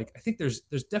to, like, I think there's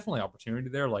definitely opportunity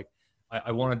there. Like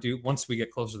I want to do, once we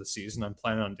get closer to the season, I'm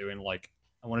planning on doing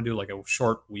I want to do like a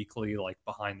short weekly, like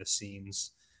behind the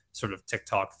scenes sort of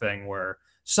TikTok thing where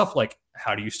stuff like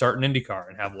how do you start an IndyCar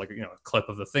and have like, you know, a clip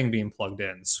of the thing being plugged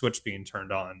in, switch being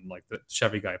turned on, like the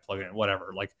Chevy guy plugging in,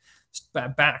 whatever, like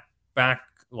back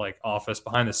like office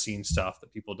behind the scenes stuff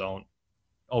that people don't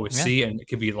always see. And it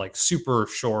could be like super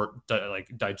short,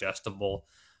 like digestible.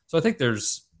 So I think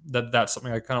there's that's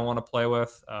something I kind of want to play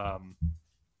with.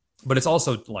 But it's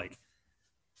also like,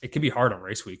 it can be hard on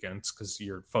race weekends because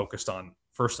you're focused on,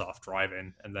 first off,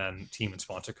 driving, and then team and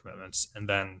sponsor commitments, and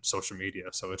then social media.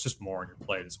 So it's just more on your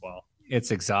plate as well.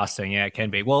 It's exhausting. Yeah, it can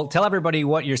be. Well, tell everybody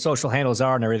what your social handles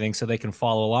are and everything so they can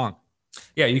follow along.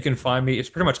 Yeah, you can find me. It's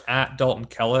pretty much at Dalton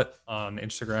Kellett on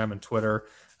Instagram and Twitter.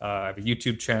 I have a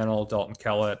YouTube channel, Dalton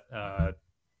Kellett,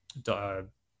 Dalton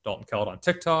Kellett on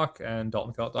TikTok, and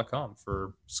DaltonKellett.com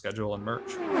for schedule and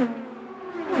merch.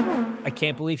 I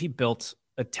can't believe he built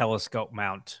a telescope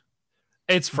mount.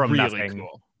 It's from really nothing.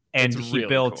 Cool. And it's he really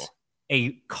built cool.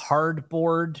 a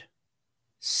cardboard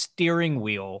steering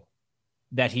wheel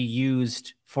that he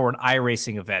used for an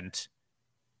iRacing event.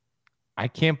 I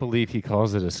can't believe he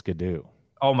calls it a skidoo.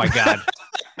 Oh my God.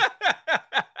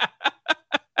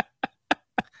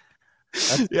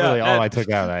 That's really all I took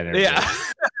out of that interview. Yeah.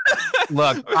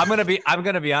 Look, I'm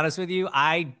gonna be honest with you.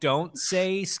 I don't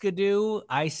say skidoo.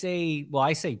 I say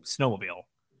snowmobile.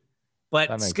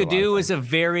 But skidoo is a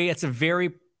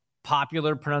very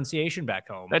popular pronunciation back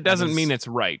home. That doesn't mean it's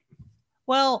right.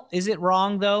 Well, is it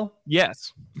wrong though?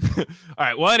 Yes. All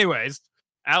right. Well, anyways,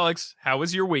 Alex, how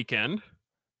was your weekend?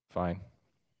 Fine.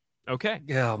 Okay.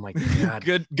 Oh my God.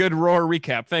 Good roar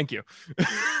recap. Thank you.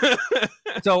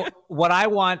 So what I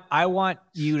want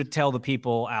you to tell the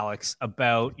people, Alex,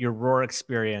 about your Roar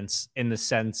experience in the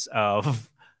sense of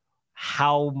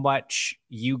how much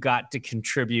you got to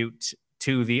contribute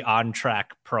to the On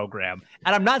Track program.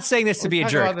 And I'm not saying this to be a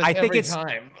jerk. I think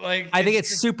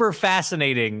it's super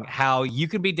fascinating how you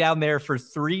can be down there for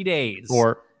 3 days,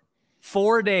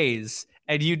 4 days,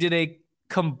 and you did a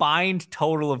combined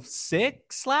total of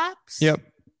 6 laps. Yep.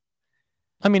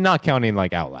 I mean, not counting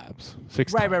like out laps.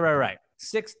 6 Right.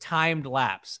 6 timed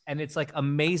laps. And it's like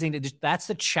amazing. That's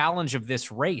the challenge of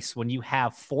this race. When you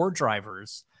have 4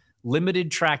 drivers,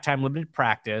 limited track time, limited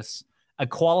practice, a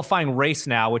qualifying race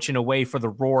now, which in a way for the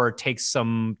Roar takes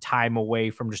some time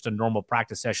away from just a normal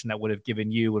practice session that would have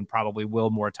given you and probably will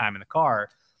more time in the car.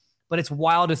 But it's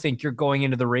wild to think you're going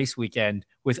into the race weekend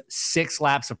with 6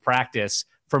 laps of practice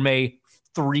from a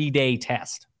 3-day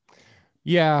test.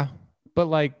 Yeah, but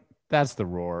like that's the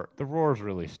Roar. The Roar is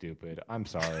really stupid. I'm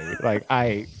sorry. Like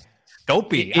don't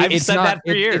be. I've said that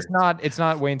for years. It's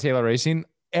not Wayne Taylor Racing.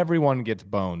 Everyone gets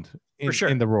boned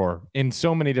in the Roar in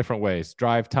so many different ways.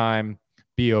 Drive time,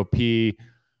 BOP,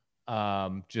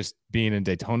 just being in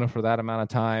Daytona for that amount of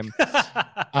time.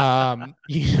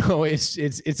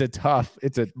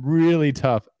 It's a really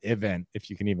tough event, if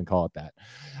you can even call it that.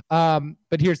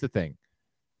 But here's the thing.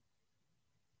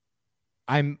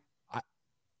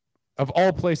 Of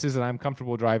all places that I'm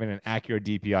comfortable driving an Acura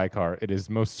DPI car, it is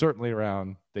most certainly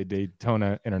around the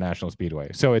Daytona International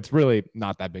Speedway. So it's really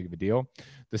not that big of a deal.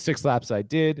 The 6 laps I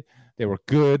did, they were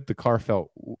good. The car felt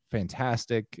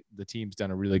fantastic. The team's done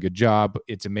a really good job.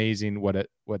 It's amazing what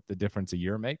the difference a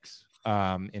year makes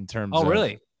in terms of... Oh,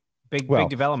 really? Big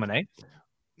development, eh?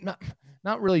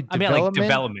 Not really development. I mean, like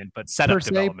development, but setup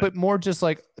development. But more just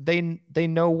like they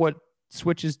know what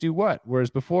switches do what. Whereas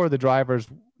before, the drivers,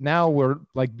 now we're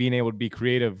like being able to be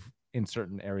creative in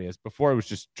certain areas. Before, it was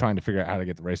just trying to figure out how to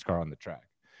get the race car on the track.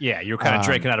 Yeah, you were kind of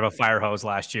drinking out of a fire hose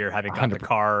last year, having got the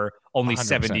car only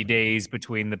 70 days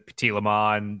between the Petit Le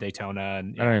Mans and Daytona.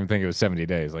 And I don't even think it was 70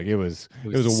 days. Like it was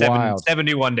a wild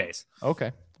 71 days.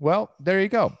 Okay. Well, there you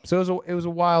go. So it was a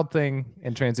wild thing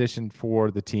in transition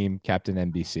for the team,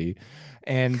 Captain NBC,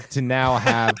 and to now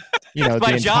have it's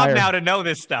my job now to know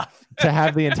this stuff. To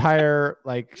have the entire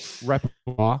like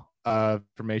repertoire of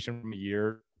information from a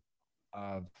year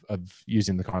of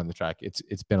using the car on the track.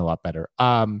 It's been a lot better.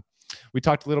 We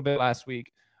talked a little bit last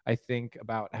week, I think,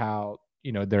 about how,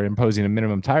 they're imposing a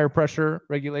minimum tire pressure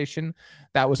regulation.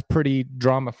 That was pretty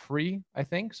drama free, I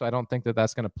think. So I don't think that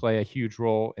that's going to play a huge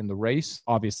role in the race.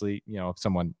 Obviously, if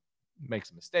someone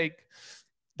makes a mistake,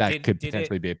 that could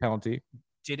potentially be a penalty.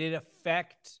 Did it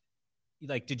affect,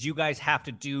 did you guys have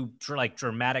to do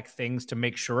dramatic things to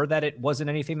make sure that it wasn't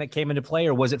anything that came into play,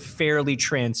 or was it fairly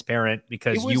transparent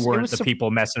because you weren't the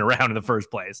people messing around in the first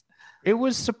place? It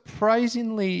was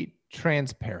surprisingly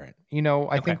transparent.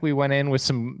 I think we went in with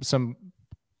some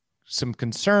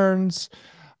concerns.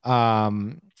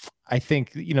 I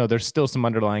think, there's still some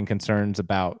underlying concerns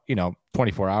about,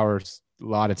 24 hours, a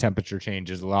lot of temperature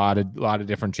changes, a lot of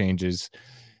different changes,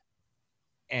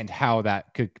 and how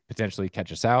that could potentially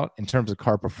catch us out. In terms of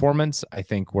car performance, I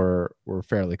think we're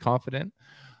fairly confident.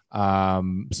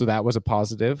 So that was a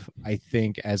positive. I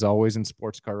think, as always in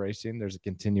sports car racing, there's a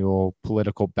continual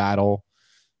political battle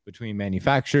between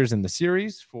manufacturers and the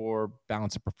series for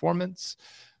balance of performance.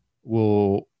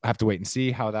 We'll have to wait and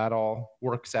see how that all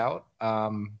works out.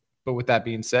 But with that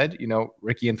being said,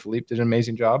 Ricky and Philippe did an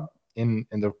amazing job in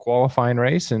the qualifying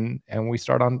race, and we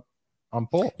start on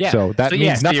pole. Yeah. So that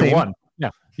means nothing. You won.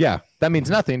 Yeah, that means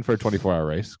nothing for a 24-hour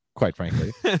race, quite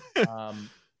frankly.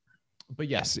 But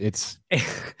yes,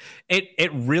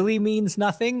 it really means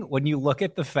nothing when you look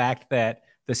at the fact that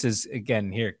this is,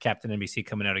 again, here, Captain NBC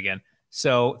coming out again.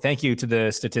 So thank you to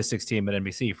the statistics team at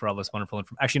NBC for all this wonderful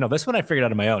information. Actually, no, this one I figured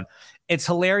out on my own. It's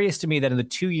hilarious to me that in the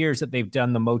 2 years that they've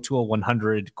done the Motul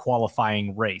 100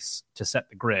 qualifying race to set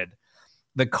the grid,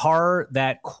 the car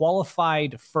that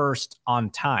qualified first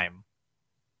on time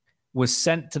was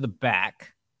sent to the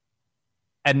back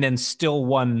and then still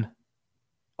won.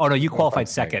 Oh, no, you qualified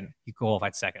second. You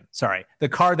qualified second. Sorry. The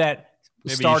car that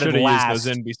started last. Used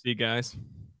those NBC guys.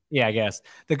 Yeah, I guess.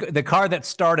 The car that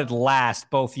started last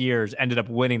both years ended up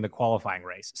winning the qualifying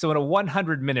race. So in a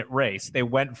 100-minute race, they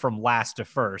went from last to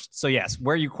first. So yes,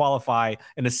 where you qualify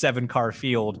in a 7-car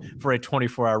field for a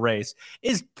 24-hour race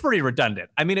is pretty redundant.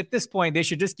 I mean, at this point, they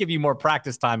should just give you more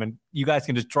practice time and you guys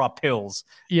can just draw pills.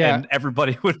 Yeah. And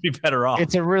everybody would be better off.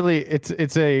 It's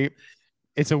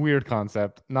a weird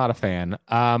concept. Not a fan.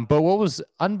 But what was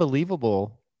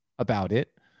unbelievable about it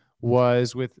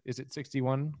was is it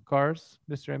 61 cars,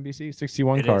 Mr. NBC?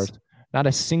 61 cars. Is. Not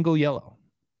a single yellow,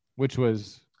 which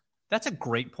was... That's a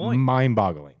great point.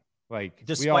 Mind-boggling. Like,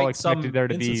 we all expected there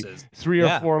to be 3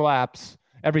 or 4 laps.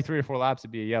 Every 3 or 4 laps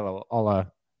would be a yellow, a la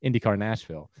IndyCar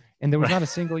Nashville. And there was not a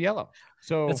single yellow.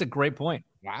 So that's a great point.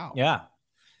 Wow. Yeah.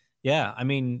 Yeah. I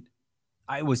mean...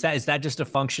 is that just a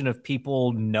function of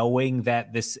people knowing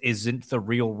that this isn't the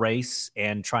real race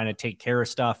and trying to take care of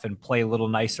stuff and play a little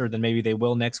nicer than maybe they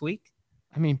will next week?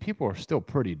 I mean, people are still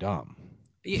pretty dumb.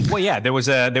 Well, yeah, there was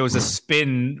a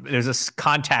spin. There's a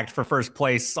contact for first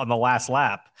place on the last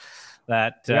lap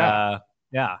that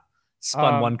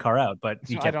spun one car out, but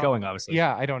he kept going, obviously.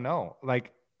 Yeah, I don't know.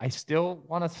 Like, I still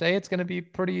want to say it's going to be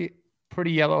pretty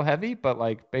yellow heavy, but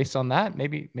like based on that,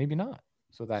 maybe not.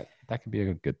 So that could be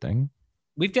a good thing.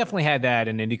 We've definitely had that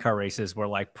in IndyCar races where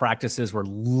like practices were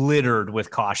littered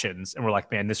with cautions and we're like,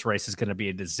 man, this race is going to be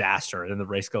a disaster. And then the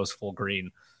race goes full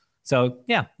green. So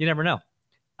yeah, you never know.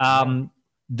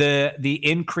 The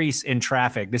increase in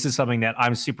traffic, this is something that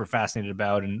I'm super fascinated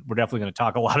about. And we're definitely going to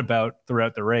talk a lot about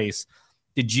throughout the race.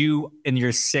 Did you, in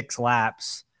your 6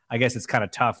 laps, I guess it's kind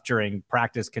of tough during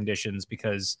practice conditions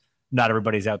because not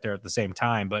everybody's out there at the same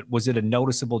time, but was it a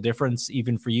noticeable difference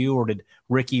even for you, or did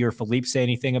Ricky or Philippe say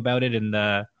anything about it in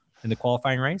the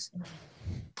qualifying race?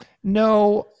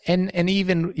 No, and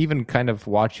even kind of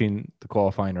watching the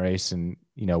qualifying race, and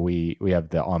we have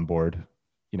the onboard,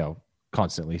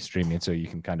 constantly streaming, so you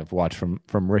can kind of watch from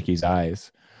Ricky's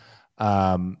eyes.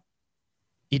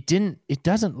 It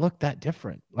doesn't look that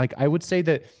different. Like, I would say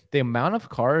that the amount of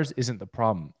cars isn't the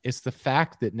problem. It's the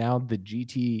fact that now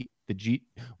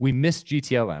we miss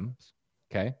GTLMs.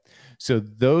 Okay. So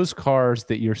those cars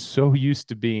that you're so used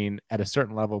to being at a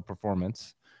certain level of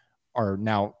performance are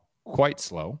now quite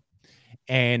slow.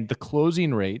 And the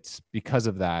closing rates, because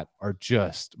of that, are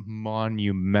just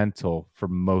monumental for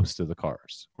most of the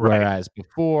cars. Right. Whereas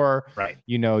before, Right.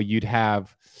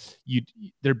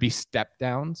 there'd be step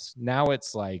downs. Now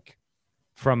it's like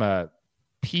from a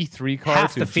P3 car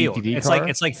Half to the a field. GTD It's car.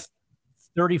 like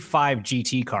 35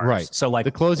 GT cars. Right. So like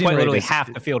the closing quite rate literally is,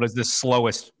 half the field is the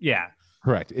slowest. Yeah.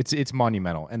 Correct. It's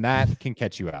monumental, and that can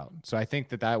catch you out. So I think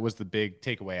that was the big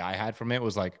takeaway I had from it,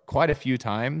 was like quite a few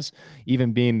times,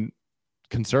 even being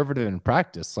conservative in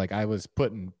practice, like I was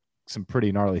put in some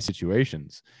pretty gnarly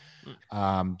situations,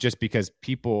 just because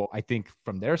people, I think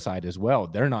from their side as well,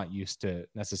 they're not used to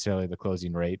necessarily the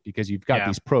closing rate, because you've got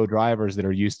these pro drivers that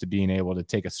are used to being able to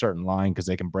take a certain line because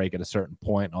they can brake at a certain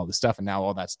point and all this stuff, and now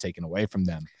all that's taken away from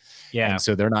them. Yeah. And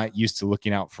so they're not used to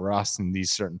looking out for us in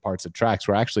these certain parts of tracks,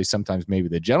 where actually sometimes maybe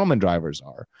the gentleman drivers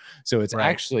are. So it's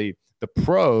actually the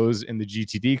pros in the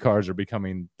GTD cars are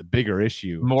becoming the bigger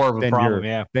issue, more of a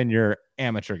problem, than your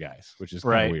amateur guys, which is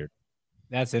kind of weird.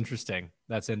 That's interesting.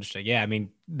 Yeah, I mean,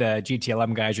 the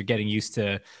GTLM guys are getting used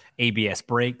to ABS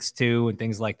brakes too and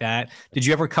things like that. Did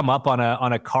you ever come up on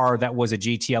a car that was a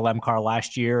GTLM car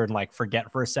last year and like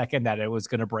forget for a second that it was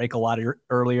going to brake a lot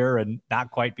earlier and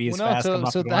not quite be as fast?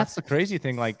 So that's the crazy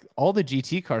thing. Like all the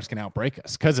GT cars can outbrake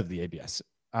us because of the ABS,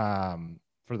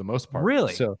 for the most part.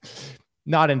 Really? So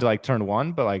not into like turn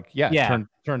 1, but like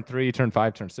turn 3, turn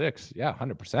 5, turn 6. Yeah,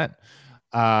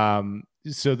 100%.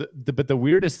 So but the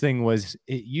weirdest thing was,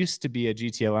 it used to be a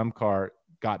GTLM car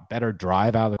got better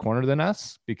drive out of the corner than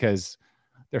us because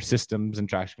their systems and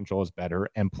traction control is better,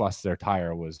 and plus their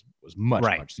tire was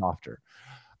much softer.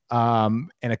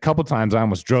 And a couple times I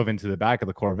almost drove into the back of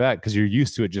the Corvette because you're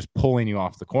used to it just pulling you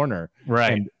off the corner,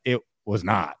 and it was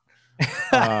not.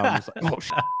 It's like, oh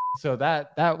shit. So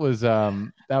that was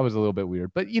a little bit weird,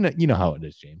 but you know how it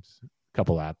is, James. A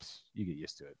couple laps, you get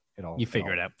used to it. You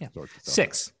figure it out. Yeah.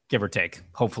 6, give or take.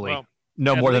 Hopefully, well,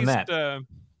 no more than that.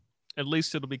 At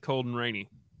least it'll be cold and rainy.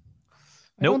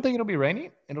 I don't think it'll be rainy.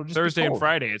 It'll just Thursday be cold. and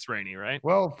Friday. It's rainy, right?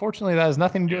 Well, fortunately, that has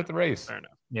nothing to do with the race. Fair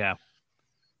enough. Yeah.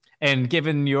 And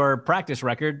given your practice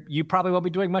record, you probably won't be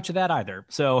doing much of that either.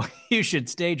 So you should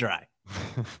stay dry.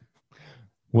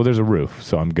 Well, there's a roof,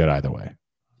 so I'm good either way.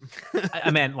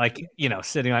 I meant like,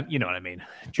 sitting on, you know what I mean?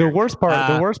 The worst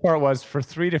part was, for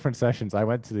 3 different sessions, I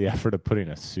went to the effort of putting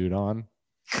a suit on.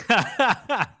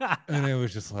 And it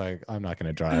was just like, I'm not going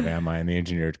to drive, am I? And the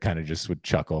engineer kind of just would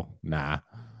chuckle. Nah.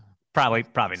 Probably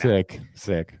not.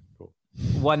 Sick. Cool.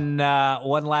 One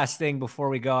last thing before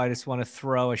we go, I just want to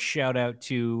throw a shout out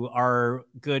to our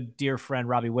good dear friend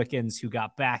Robbie Wickens, who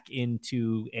got back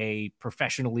into a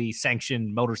professionally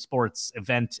sanctioned motorsports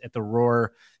event at the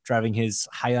Roar, driving his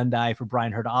Hyundai for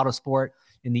Brian Hurta Autosport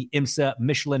in the IMSA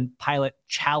Michelin Pilot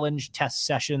Challenge test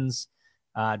sessions,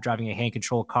 driving a hand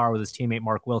control car with his teammate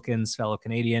Mark Wilkins, fellow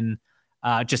Canadian.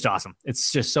 Just awesome.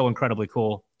 It's just so incredibly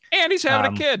cool. And he's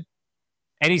having a kid.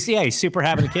 And he's super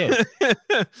having a kid.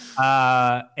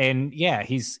 And yeah,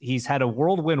 he's had a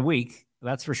whirlwind week,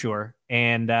 that's for sure.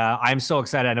 And I'm so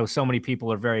excited. I know so many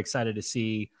people are very excited to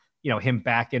see, him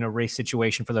back in a race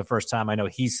situation for the first time. I know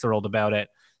he's thrilled about it.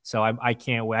 So I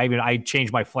can't wait. I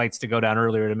changed my flights to go down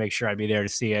earlier to make sure I'd be there to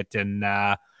see it. And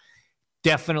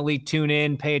definitely tune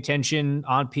in, pay attention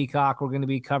on Peacock. We're going to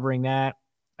be covering that.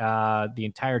 The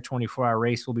entire 24-hour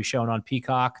race will be shown on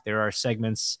Peacock. There are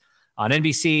segments on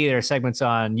NBC. There are segments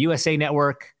on USA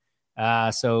Network.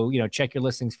 So, check your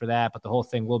listings for that. But the whole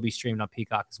thing will be streamed on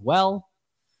Peacock as well.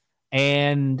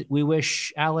 And we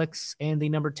wish Alex and the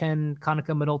number 10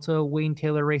 Konica Minolta Wayne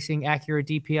Taylor Racing Acura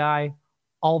DPI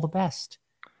all the best.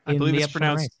 I believe it's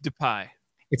pronounced DePie.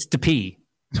 It's DePie.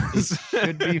 It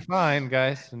should be fine,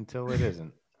 guys, until it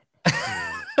isn't.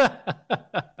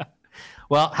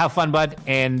 Well, have fun, bud.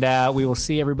 And we will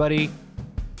see everybody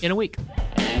in a week.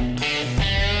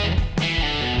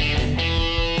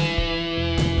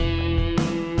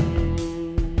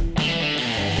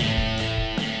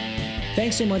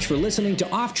 Thanks so much for listening to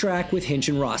Off Track with Hinch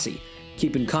and Rossi.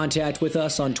 Keep in contact with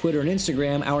us on Twitter and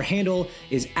Instagram. Our handle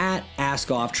is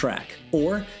 @AskOffTrack.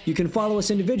 Or you can follow us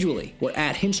individually. We're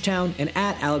 @Hinchtown and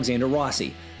 @Alexander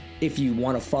Rossi. If you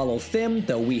want to follow Thim,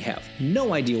 though we have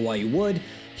no idea why you would,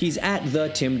 he's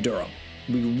 @TheTimDurham.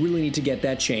 We really need to get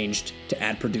that changed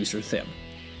to @Producer Thim.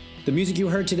 The music you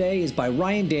heard today is by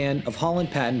Ryan Dan of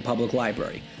Holland Patton Public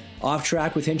Library. Off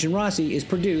Track with Hinch and Rossi is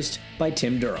produced by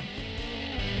Tim Durham.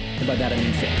 And by that I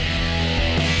mean Thim.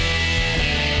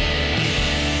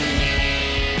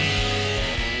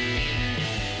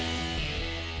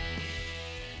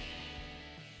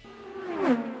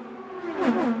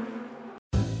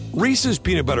 Reese's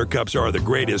peanut butter cups are the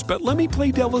greatest, but let me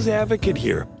play devil's advocate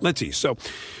here. Let's see. So,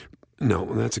 no,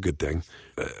 that's a good thing.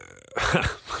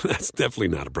 That's definitely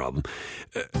not a problem.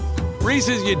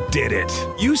 Reese's, you did it.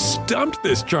 You stumped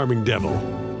this charming devil.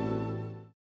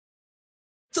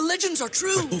 The legends are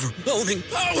true. Overwhelming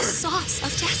power! The sauce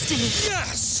of destiny.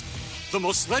 Yes! The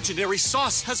most legendary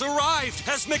sauce has arrived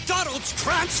as McDonald's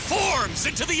transforms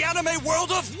into the anime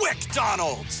world of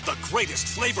WickDonald's. The greatest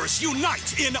flavors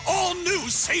unite in all new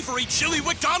savory chili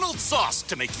WickDonald's sauce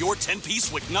to make your 10-piece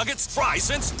Wick Nuggets,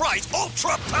 fries, and Sprite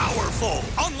ultra-powerful.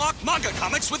 Unlock manga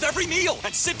comics with every meal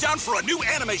and sit down for a new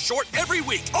anime short every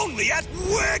week only at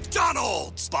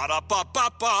WickDonald's.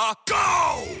 Ba-da-ba-ba-ba,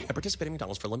 go! At participating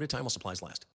McDonald's for a limited time while supplies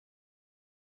last.